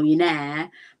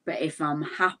multimillionaire, but if I'm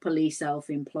happily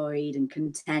self-employed and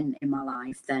content in my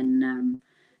life, then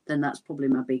that's probably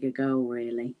my bigger goal,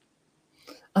 really.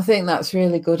 I think that's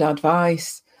really good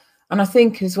advice. And I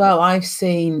think as well, I've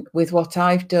seen with what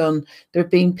I've done, there have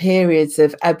been periods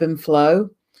of ebb and flow.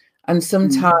 And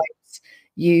sometimes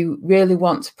you really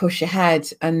want to push ahead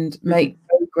and make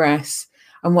progress.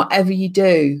 And whatever you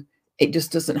do, it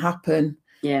just doesn't happen.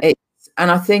 Yeah. And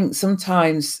I think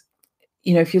sometimes,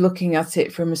 if you're looking at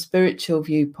it from a spiritual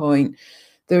viewpoint,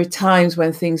 there are times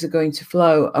when things are going to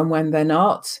flow and when they're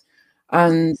not.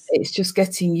 And it's just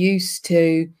getting used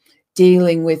to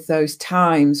dealing with those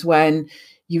times when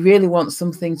you really want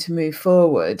something to move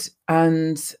forward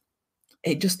and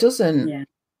it just doesn't. Yeah.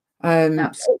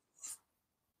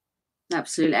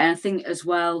 Absolutely. And I think as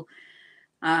well,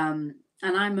 and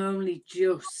I'm only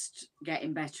just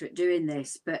getting better at doing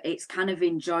this, but it's kind of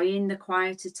enjoying the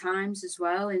quieter times as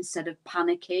well, instead of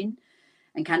panicking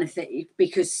and kind of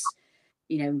because,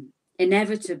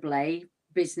 inevitably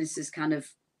businesses kind of,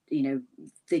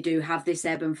 they do have this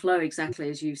ebb and flow, exactly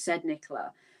as you said,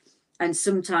 Nicola. And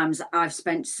sometimes I've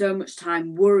spent so much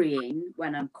time worrying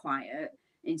when I'm quiet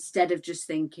instead of just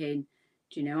thinking,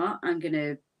 do you know what? I'm going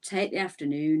to take the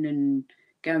afternoon and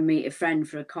go and meet a friend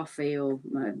for a coffee, or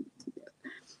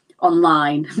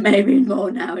online, maybe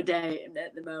more nowadays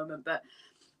at the moment, but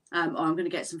or I'm going to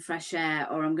get some fresh air,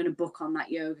 or I'm going to book on that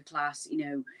yoga class.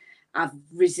 I've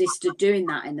resisted doing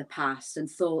that in the past and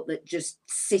thought that just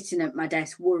sitting at my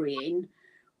desk worrying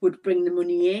would bring the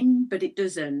money in, but it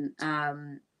doesn't.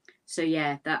 So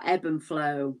yeah, that ebb and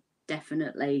flow,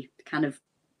 definitely kind of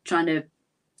trying to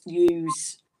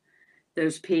use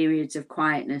those periods of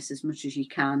quietness as much as you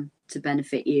can to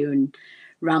benefit you and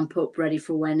ramp up ready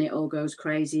for when it all goes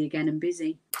crazy again and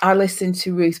busy. I listened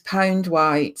to Ruth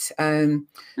Poundwhite.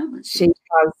 She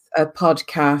has a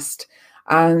podcast,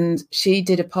 and she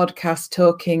did a podcast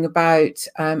talking about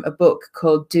a book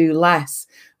called Do Less,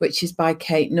 which is by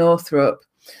Kate Northrup.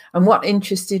 And what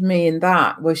interested me in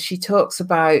that was she talks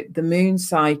about the moon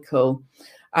cycle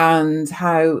and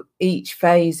how each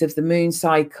phase of the moon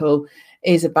cycle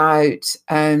is about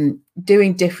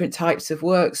doing different types of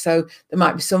work. So there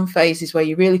might be some phases where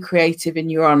you're really creative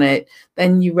and you're on it,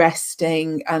 then you're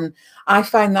resting. And I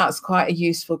find that's quite a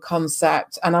useful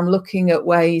concept. And I'm looking at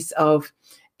ways of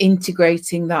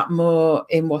integrating that more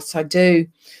in what I do.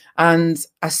 And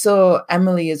I saw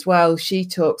Emily as well. She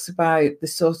talks about the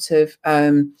sort of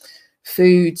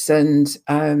foods, and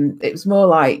it was more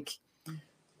like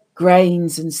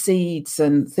grains and seeds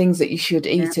and things that you should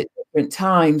eat at different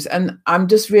times. And I'm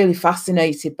just really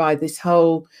fascinated by this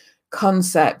whole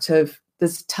concept of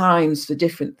there's times for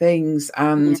different things,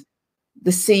 and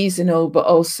the seasonal, but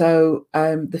also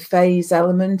the phase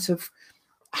element of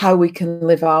how we can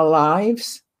live our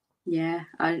lives. Yeah,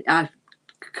 I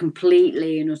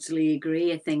completely and utterly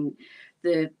agree. I think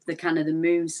the kind of the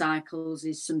moon cycles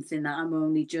is something that I'm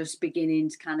only just beginning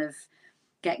to kind of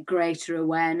get greater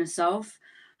awareness of.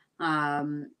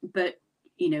 But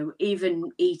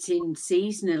even eating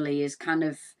seasonally is kind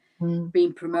of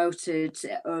been promoted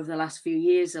over the last few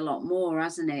years a lot more,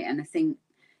 hasn't it? And I think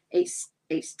it's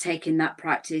taking that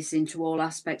practice into all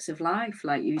aspects of life,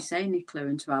 like you say, Nicola,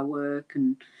 into our work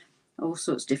and all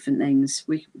sorts of different things.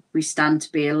 We stand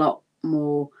to be a lot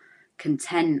more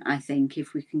content, I think,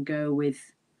 if we can go with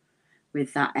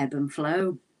that ebb and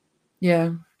flow.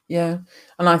 Yeah. And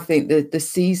I think that the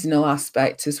seasonal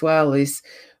aspect as well is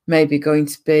maybe going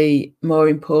to be more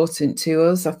important to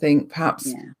us. I think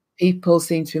perhaps people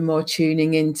seem to be more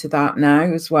tuning into that now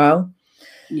as well.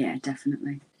 Yeah,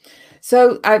 definitely.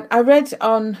 So I read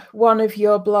on one of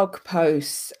your blog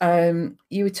posts,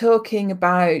 you were talking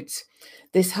about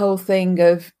this whole thing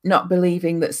of not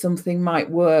believing that something might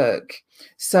work.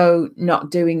 So not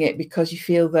doing it because you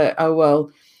feel that, oh,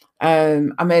 well,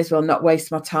 I may as well not waste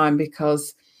my time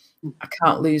because I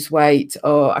can't lose weight,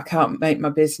 or I can't make my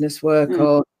business work,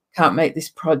 or can't make this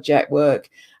project work.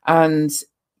 And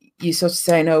you're sort of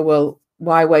saying, oh, well,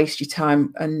 why waste your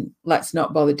time and let's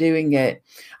not bother doing it.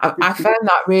 I found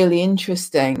that really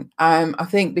interesting. I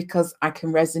think because I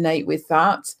can resonate with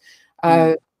that,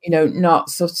 not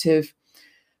sort of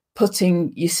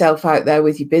putting yourself out there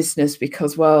with your business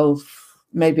because, well,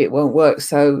 maybe it won't work,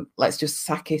 so let's just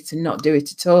sack it and not do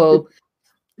it at all.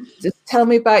 Just tell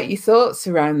me about your thoughts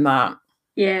around that.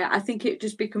 Yeah, I think it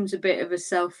just becomes a bit of a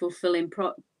self-fulfilling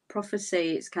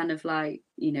prophecy. It's kind of like,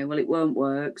 well, it won't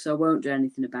work, so I won't do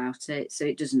anything about it. So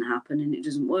it doesn't happen and it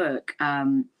doesn't work.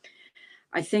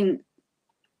 I think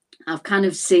I've kind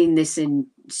of seen this in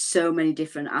so many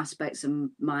different aspects of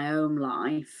my own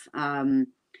life.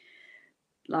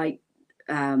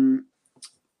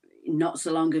 Not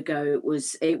so long ago,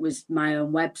 it was my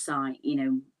own website,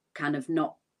 kind of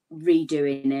not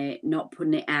redoing it, not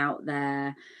putting it out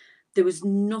there. There was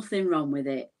nothing wrong with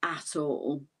it at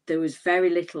all. There was very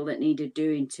little that needed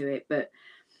doing to it, but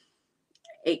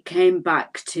it came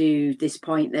back to this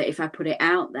point that if I put it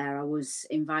out there, I was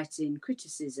inviting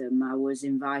criticism. I was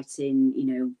inviting,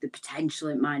 the potential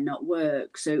it might not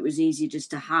work. So it was easier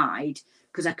just to hide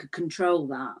because I could control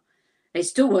that. It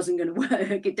still wasn't going to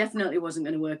work. It definitely wasn't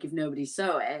going to work if nobody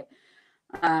saw it.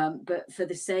 But for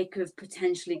the sake of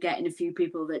potentially getting a few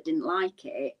people that didn't like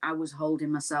it, I was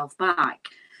holding myself back.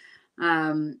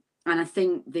 And I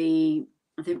think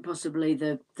possibly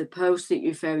the post that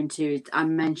you're referring to, I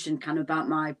mentioned kind of about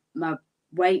my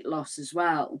weight loss as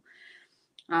well.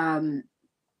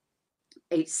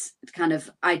 It's kind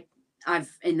of I've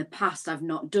in the past I've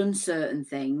not done certain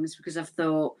things because I've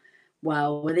thought,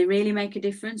 well, will they really make a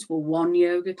difference? Will one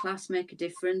yoga class make a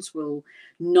difference? Will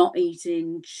not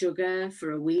eating sugar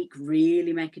for a week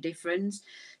really make a difference?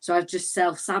 So I've just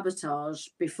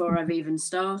self-sabotaged before I've even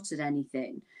started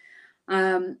anything.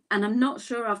 And I'm not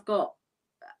sure I've got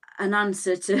an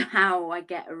answer to how I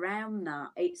get around that.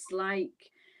 It's like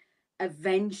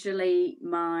eventually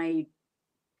my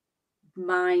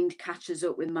mind catches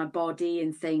up with my body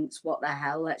and thinks, what the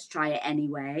hell, let's try it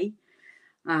anyway.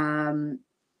 And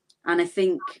I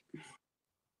think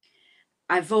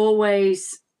I've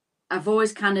always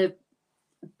kind of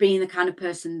been the kind of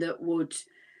person that would,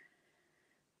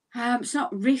 it's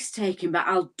not risk taking, but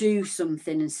I'll do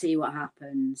something and see what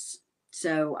happens.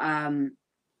 So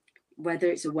whether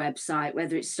it's a website,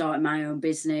 whether it's starting my own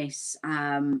business,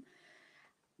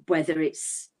 whether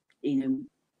it's,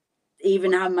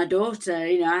 even having my daughter,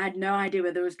 I had no idea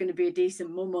whether I was going to be a decent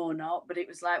mum or not, but it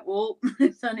was like, well,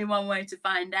 there's only one way to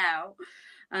find out.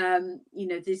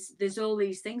 There's all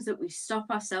these things that we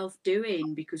stop ourselves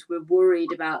doing because we're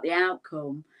worried about the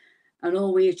outcome, and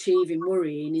all we achieve in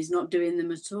worrying is not doing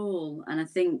them at all. And I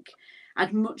think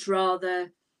I'd much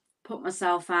rather put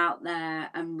myself out there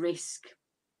and risk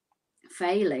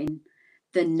failing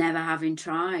than never having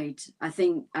tried. I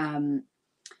think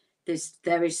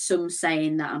there is some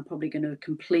saying that I'm probably going to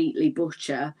completely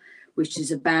butcher, which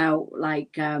is about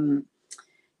like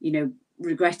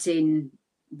regretting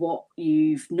what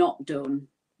you've not done.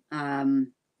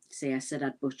 See, I said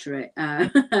I'd butcher it,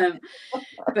 but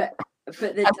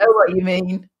I know what you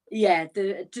mean. Yeah,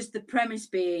 just the premise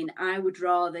being, I would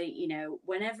rather,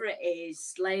 whenever it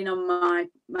is, laying on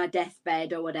my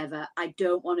deathbed or whatever, I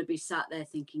don't want to be sat there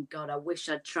thinking, God, I wish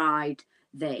I'd tried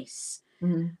this.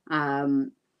 Mm-hmm.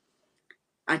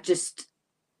 I just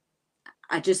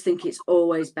think it's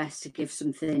always best to give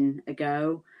something a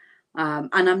go. And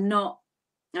I'm not,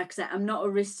 like I said, I'm not a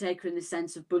risk taker in the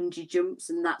sense of bungee jumps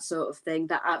and that sort of thing.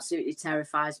 That absolutely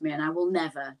terrifies me, and I will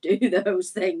never do those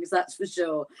things, that's for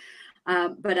sure.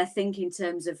 But I think in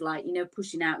terms of like,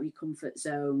 pushing out your comfort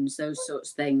zones, those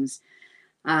sorts of things.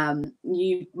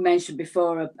 You mentioned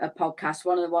before a podcast.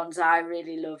 One of the ones I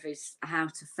really love is How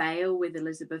to Fail with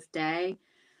Elizabeth Day.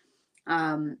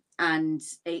 And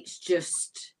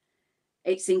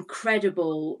it's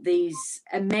incredible, these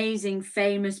amazing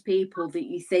famous people that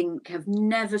you think have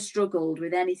never struggled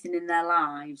with anything in their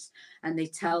lives, and they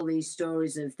tell these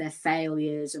stories of their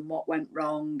failures and what went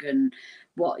wrong and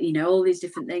what, all these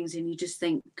different things, and you just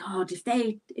think, God, if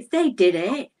they did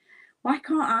it, why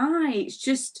can't I? It's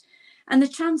just, and the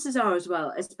chances are as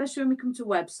well, especially when we come to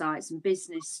websites and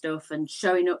business stuff and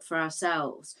showing up for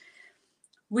ourselves,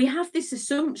 we have this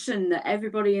assumption that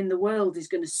everybody in the world is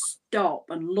going to stop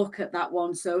and look at that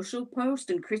one social post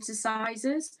and criticize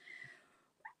us.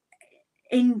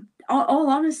 In all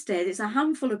honesty, it's a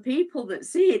handful of people that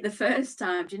see it the first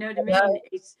time. Do you know what I mean?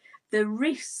 It's, the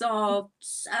risks are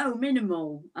so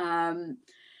minimal. And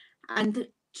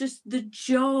just the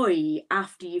joy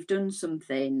after you've done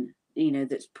something,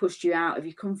 that's pushed you out of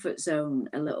your comfort zone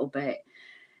a little bit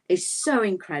is so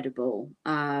incredible.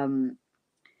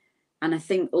 And I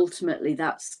think ultimately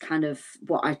that's kind of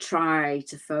what I try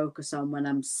to focus on when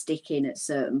I'm sticking at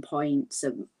certain points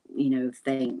of,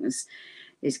 things,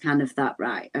 is kind of that,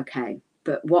 right, okay,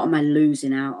 but what am I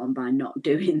losing out on by not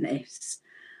doing this?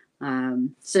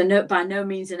 So no, by no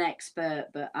means an expert,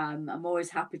 but I'm always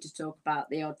happy to talk about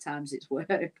the odd times it's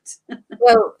worked.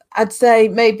 Well, I'd say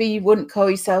maybe you wouldn't call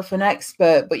yourself an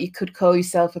expert, but you could call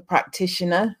yourself a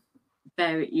practitioner.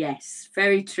 Yes,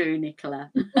 very true, Nicola.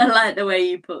 I like the way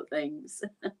you put things.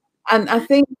 And I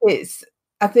think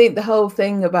the whole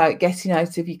thing about getting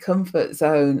out of your comfort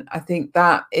zone, I think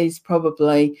that is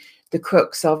probably the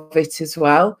crux of it as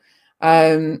well.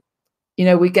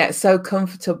 We get so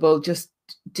comfortable just,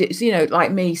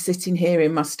 like me sitting here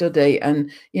in my study and,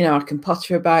 I can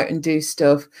potter about and do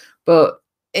stuff, but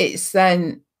it's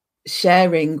then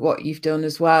sharing what you've done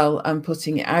as well and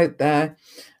putting it out there.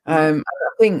 I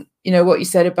think, what you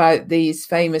said about these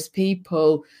famous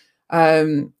people,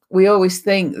 we always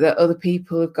think that other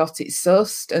people have got it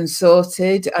sussed and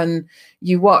sorted, and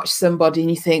you watch somebody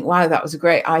and you think, wow, that was a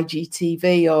great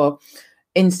IGTV or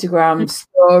Instagram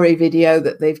story video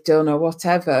that they've done or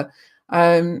whatever.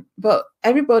 But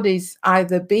everybody's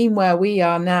either been where we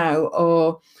are now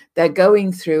or they're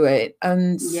going through it.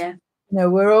 And,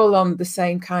 we're all on the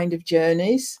same kind of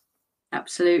journeys.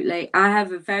 Absolutely. I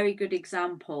have a very good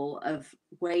example of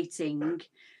waiting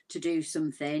to do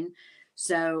something.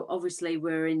 So obviously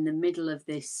we're in the middle of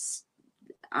this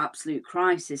absolute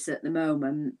crisis at the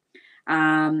moment.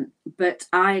 But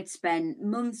I had spent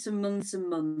months and months and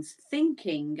months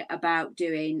thinking about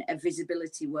doing a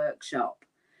visibility workshop.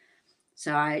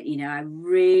 So I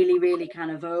really, really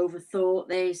kind of overthought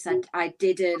this. I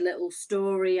did a little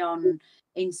story on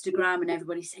Instagram and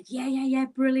everybody said, yeah,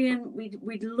 brilliant.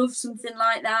 We'd love something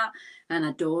like that. And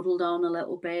I dawdled on a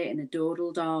little bit and I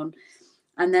dawdled on.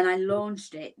 And then I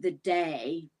launched it the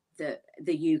day that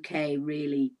the UK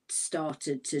really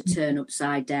started to turn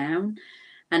upside down.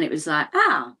 And it was like,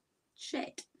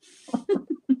 shit.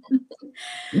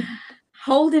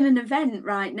 Holding an event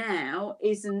right now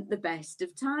isn't the best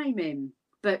of timing,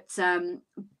 but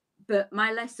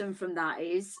my lesson from that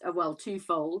is, well,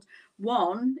 twofold.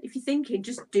 One, if you're thinking,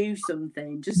 just do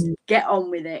something, just get on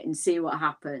with it and see what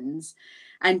happens.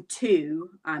 And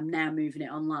two, I'm now moving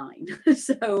it online.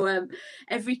 So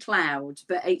every cloud,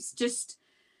 but it's just,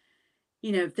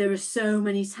 there are so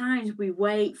many times we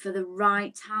wait for the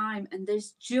right time, and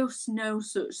there's just no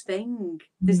such thing.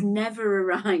 There's never a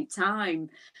right time.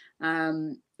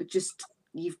 Just,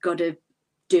 you've got to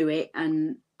do it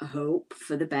and hope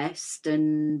for the best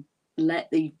and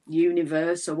let the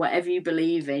universe or whatever you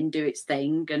believe in do its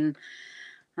thing. And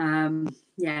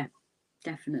yeah,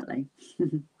 definitely.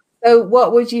 So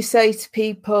what would you say to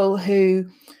people who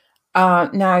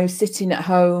are now sitting at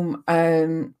home?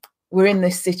 We're in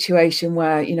this situation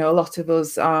where, a lot of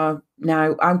us are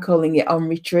now, I'm calling it on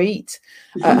retreat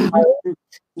at home.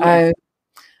 Yeah.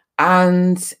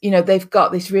 And, they've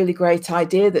got this really great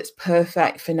idea that's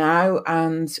perfect for now,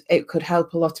 and it could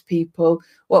help a lot of people.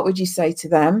 What would you say to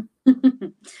them?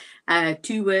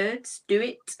 2 words: do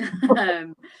it.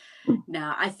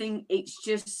 No, I think it's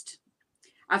just,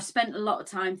 I've spent a lot of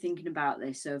time thinking about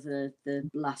this over the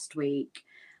last week,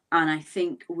 and I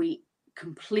think we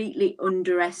completely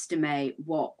underestimate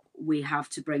what we have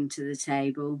to bring to the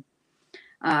table.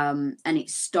 And it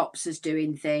stops us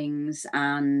doing things,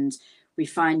 and we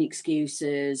find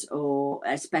excuses, or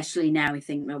especially now we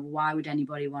think, well, why would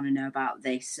anybody want to know about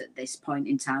this at this point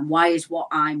in time? Why is what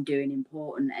I'm doing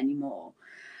important anymore?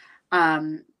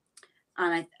 And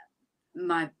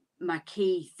my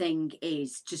key thing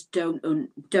is just don't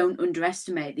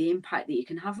underestimate the impact that you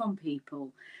can have on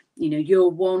people.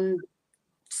 Your one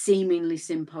seemingly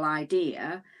simple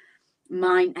idea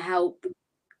might help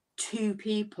 2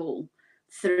 people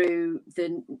through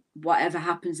whatever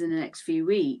happens in the next few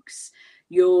weeks.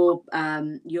 Your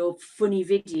funny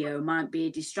video might be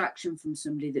a distraction from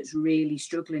somebody that's really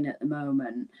struggling at the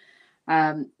moment.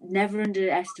 Never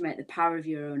underestimate the power of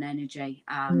your own energy.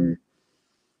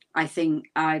 I think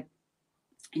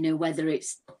whether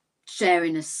it's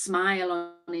sharing a smile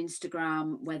on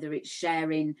Instagram, whether it's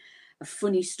sharing a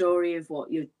funny story of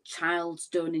what your child's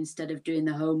done instead of doing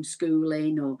the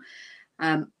homeschooling,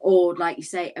 or like you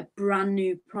say, a brand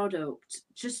new product.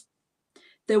 Just,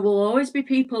 there will always be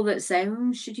people that say,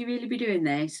 should you really be doing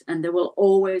this? And there will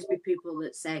always be people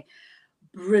that say,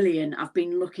 brilliant, I've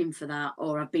been looking for that,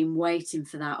 or I've been waiting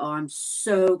for that, or I'm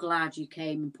so glad you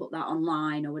came and put that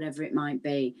online, or whatever it might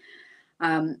be.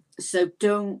 So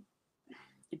don't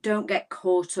get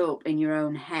caught up in your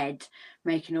own head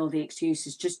making all the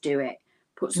excuses. Just do it.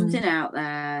 Put something out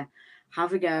there,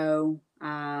 have a go.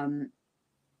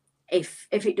 If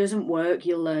it doesn't work,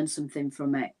 you'll learn something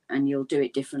from it and you'll do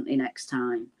it differently next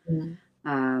time.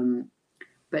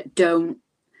 But don't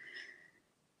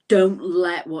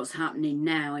let what's happening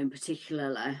now in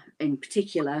particular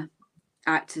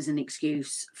act as an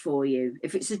excuse for you.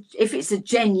 If it's a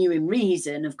genuine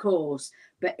reason, of course,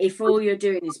 but if all you're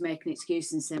doing is making an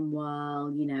excuse and saying,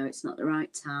 well, it's not the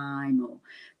right time, or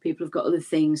people have got other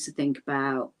things to think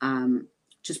about,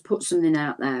 just put something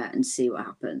out there and see what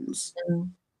happens.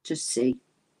 Just see.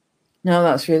 No,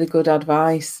 that's really good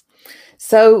advice.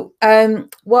 So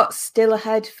what's still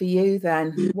ahead for you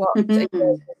then? What are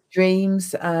your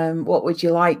dreams? What would you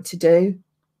like to do?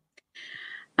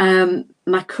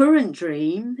 My current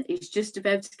dream is just to be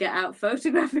able to get out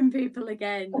photographing people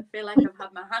again. I feel like I've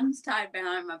had my hands tied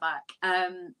behind my back.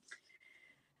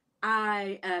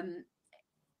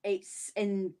 It's,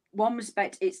 in one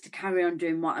respect, it's to carry on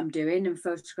doing what I'm doing and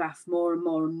photograph more and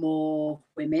more and more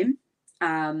women.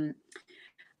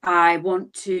 I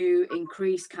want to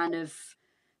increase kind of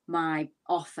my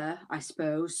offer, I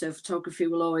suppose. So photography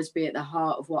will always be at the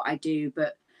heart of what I do,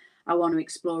 but I want to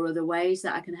explore other ways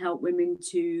that I can help women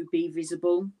to be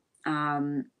visible,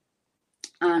 and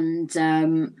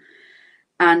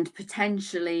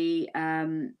potentially,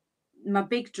 my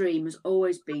big dream has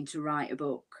always been to write a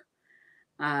book.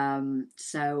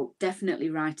 So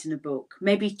definitely writing a book,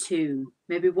 maybe 2,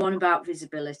 maybe one about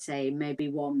visibility, maybe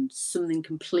one something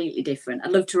completely different.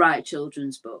 I'd love to write a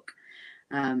children's book.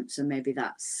 So maybe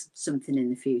that's something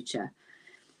in the future.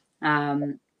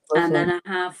 And then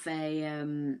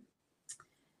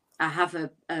I have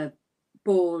a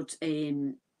board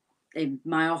in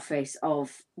my office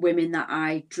of women that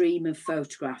I dream of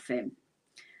photographing.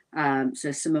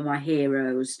 So some of my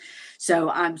heroes. So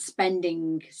I'm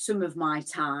spending some of my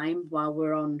time while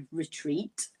we're on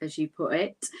retreat, as you put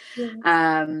it,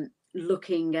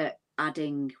 looking at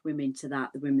adding women to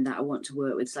that, the women that I want to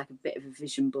work with. It's like a bit of a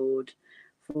vision board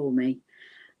for me.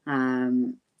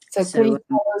 So can you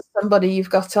tell us somebody you've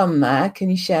got on there? Can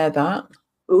you share that?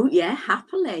 Oh yeah,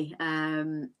 happily.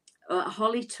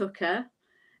 Holly Tucker,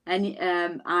 and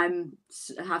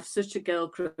have such a girl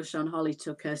crush on Holly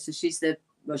Tucker. So she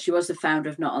was the founder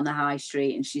of Not on the High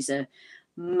Street, and she's a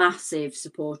massive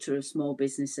supporter of small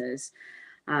businesses.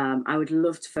 I would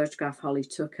love to photograph Holly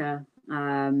Tucker.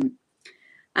 And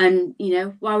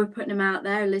while we're putting them out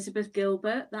there, Elizabeth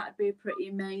Gilbert, that'd be a pretty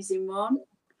amazing one.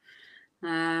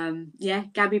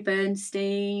 Gabby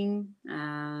Bernstein.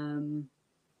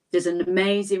 There's an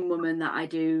amazing woman that I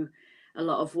do a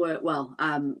lot of work,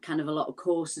 kind of a lot of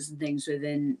courses and things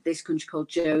within this country called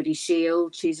Jodie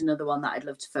Shield. She's another one that I'd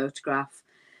love to photograph.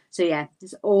 So yeah,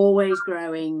 it's always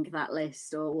growing, that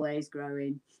list, always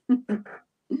growing.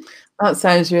 That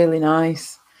sounds really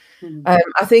nice. I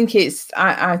think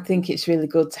it's really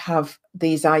good to have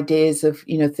these ideas of,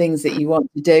 things that you want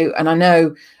to do. And I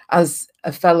know as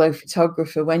a fellow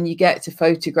photographer, when you get to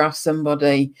photograph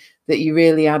somebody that you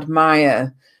really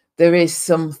admire, there is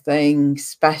something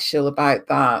special about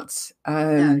that.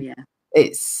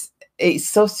 It's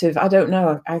sort of, I don't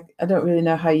know, I don't really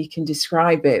know how you can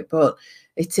describe it, but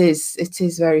it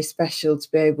is very special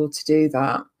to be able to do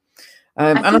that.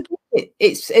 And I think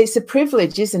it's a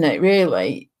privilege, isn't it,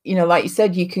 really? Like you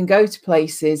said, you can go to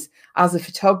places as a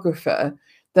photographer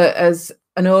that as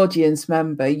an audience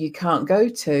member you can't go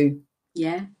to.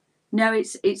 Yeah. No,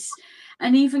 it's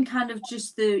and even kind of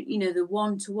just the the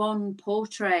one-to-one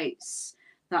portraits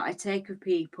that I take of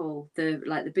people,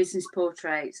 the business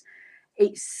portraits.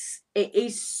 It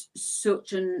is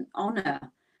such an honor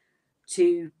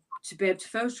to be able to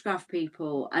photograph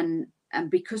people, and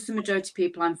because the majority of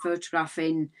people I'm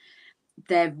photographing,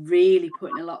 they're really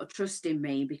putting a lot of trust in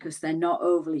me because they're not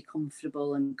overly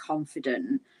comfortable and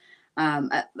confident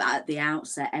at the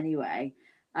outset anyway.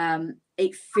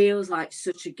 It feels like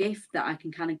such a gift that I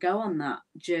can kind of go on that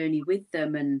journey with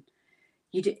them. And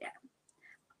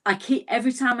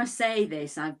every time I say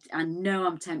this, I know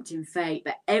I'm tempting fate,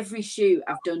 but every shoot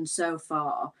I've done so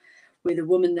far with a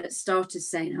woman that started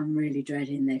saying, I'm really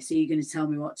dreading this, are you going to tell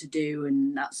me what to do,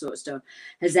 and that sort of stuff,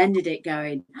 has ended it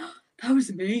going, oh, that was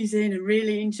amazing, I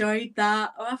really enjoyed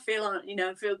that, I feel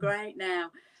great now.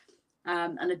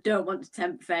 And I don't want to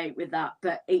tempt fate with that,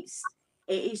 but it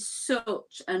is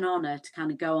such an honor to kind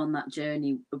of go on that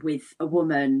journey with a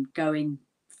woman, going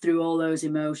through all those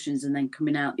emotions and then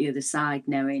coming out the other side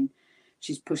knowing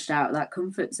she's pushed out of that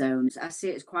comfort zone. I see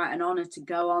it as quite an honor to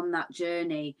go on that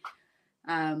journey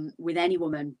with any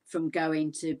woman, from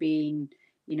going to being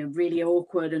really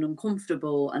awkward and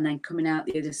uncomfortable and then coming out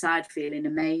the other side feeling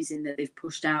amazing that they've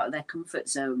pushed out of their comfort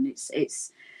zone.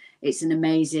 It's an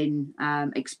amazing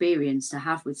experience to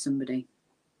have with somebody.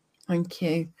 Thank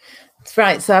you. That's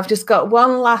right. So I've just got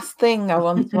one last thing I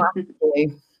want to ask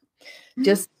you.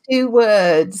 Just 2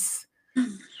 words.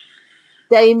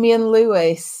 Damian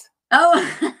Lewis.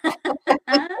 Oh,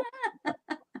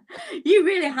 you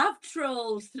really have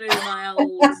trawled through my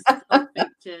old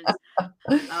pictures.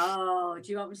 Oh,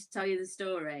 do you want me to tell you the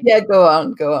story? Yeah, go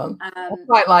on. I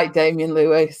quite like Damian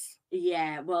Lewis.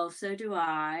 Yeah, well, so do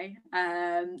I.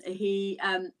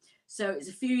 So it's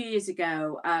a few years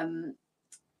ago.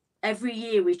 Every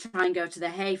year we try and go to the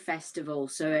Hay Festival.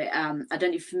 So I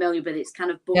don't know if you're familiar, but it's kind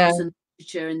of books and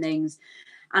literature and things.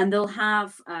 And they'll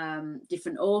have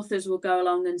different authors will go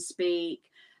along and speak,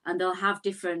 and they'll have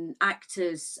different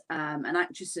actors and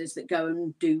actresses that go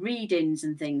and do readings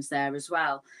and things there as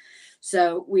well.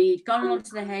 So we'd gone along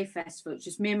to the Hay Festival,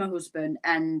 just me and my husband,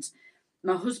 and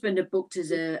my husband had booked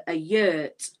us a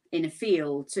yurt in a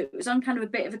field. So it was on kind of a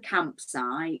bit of a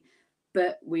campsite,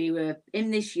 but we were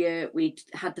in this yurt. We'd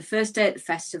had the first day at the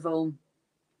festival.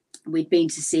 We'd been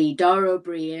to see Dara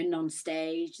O'Brien on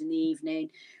stage in the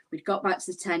evening. We'd got back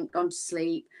to the tent, gone to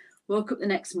sleep, woke up the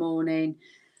next morning,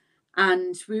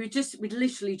 and we'd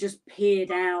literally just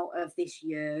peered out of this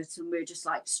yurt, and we were just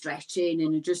like stretching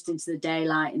and adjusting to the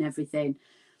daylight and everything.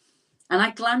 And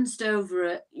I glanced over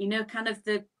at, kind of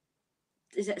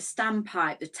is it a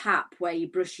standpipe, the tap where you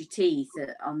brush your teeth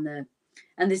and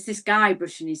there's this guy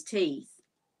brushing his teeth.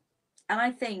 And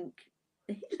I think,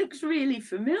 he looks really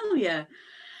familiar.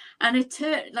 And it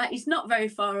turned, like, he's not very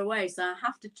far away, so I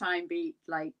have to try and be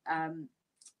like,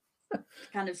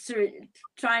 kind of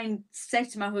try and say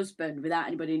to my husband without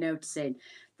anybody noticing,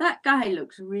 that guy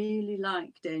looks really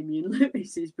like Damian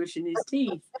Lewis who's brushing his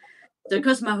teeth. So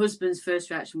because my husband's first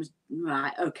reaction was,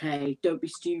 right, okay, don't be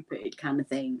stupid kind of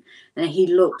thing. And he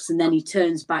looks and then he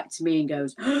turns back to me and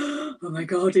goes, oh my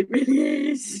God, it really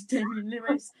is Damian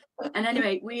Lewis. And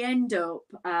anyway, we end up,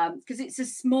 because it's a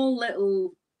small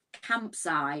little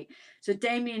campsite. So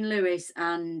Damien Lewis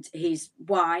and his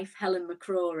wife, Helen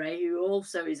McCrory, who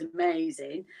also is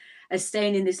amazing, are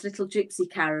staying in this little gypsy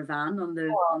caravan on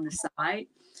the site.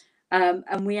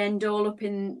 And we end all up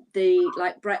in the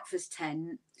like breakfast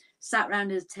tent, sat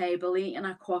round at a table, eating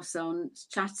our croissants,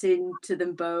 chatting to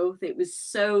them both. It was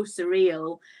so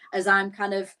surreal as I'm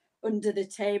kind of under the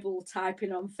table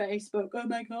typing on Facebook, oh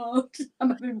my God, I'm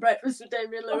having breakfast with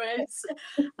Damien Lewis.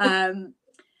 And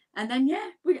then,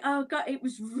 it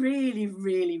was really,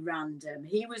 really random.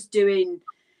 He was doing,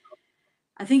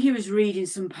 I think he was reading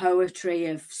some poetry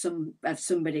of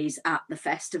somebody's at the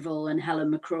festival, and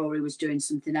Helen McCrory was doing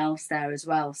something else there as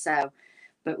well. So,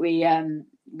 but we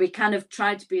kind of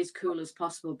tried to be as cool as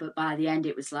possible, but by the end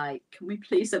it was like, can we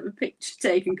please have a picture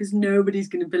taken, because nobody's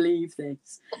going to believe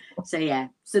this. So yeah,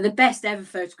 so the best ever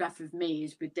photograph of me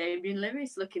is with Damien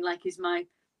Lewis, looking like he's my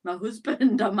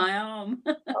husband on my arm.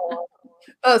 Oh,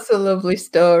 that's a lovely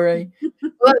story.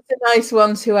 Well, that's a nice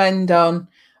one to end on.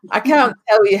 I can't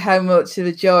tell you how much of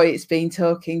a joy it's been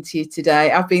talking to you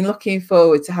today. I've been looking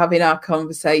forward to having our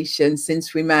conversation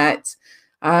since we met.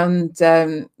 And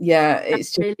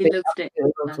it's just really loved it.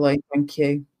 Lovely. Thank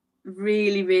you.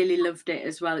 Really, really loved it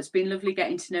as well. It's been lovely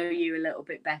getting to know you a little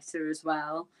bit better as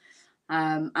well.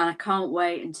 And I can't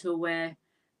wait until we're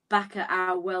back at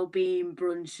our well-being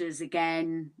brunches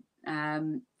again,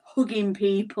 hugging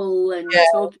people and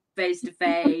talking face to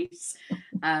face.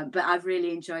 But I've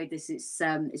really enjoyed this.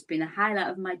 It's been a highlight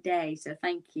of my day. So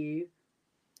thank you.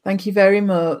 Thank you very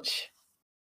much.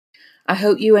 I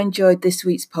hope you enjoyed this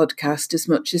week's podcast as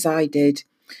much as I did.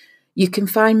 You can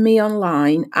find me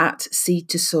online at Seed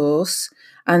to Source,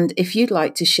 and if you'd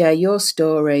like to share your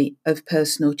story of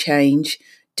personal change,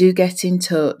 do get in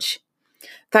touch.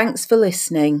 Thanks for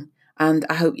listening, and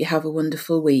I hope you have a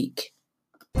wonderful week.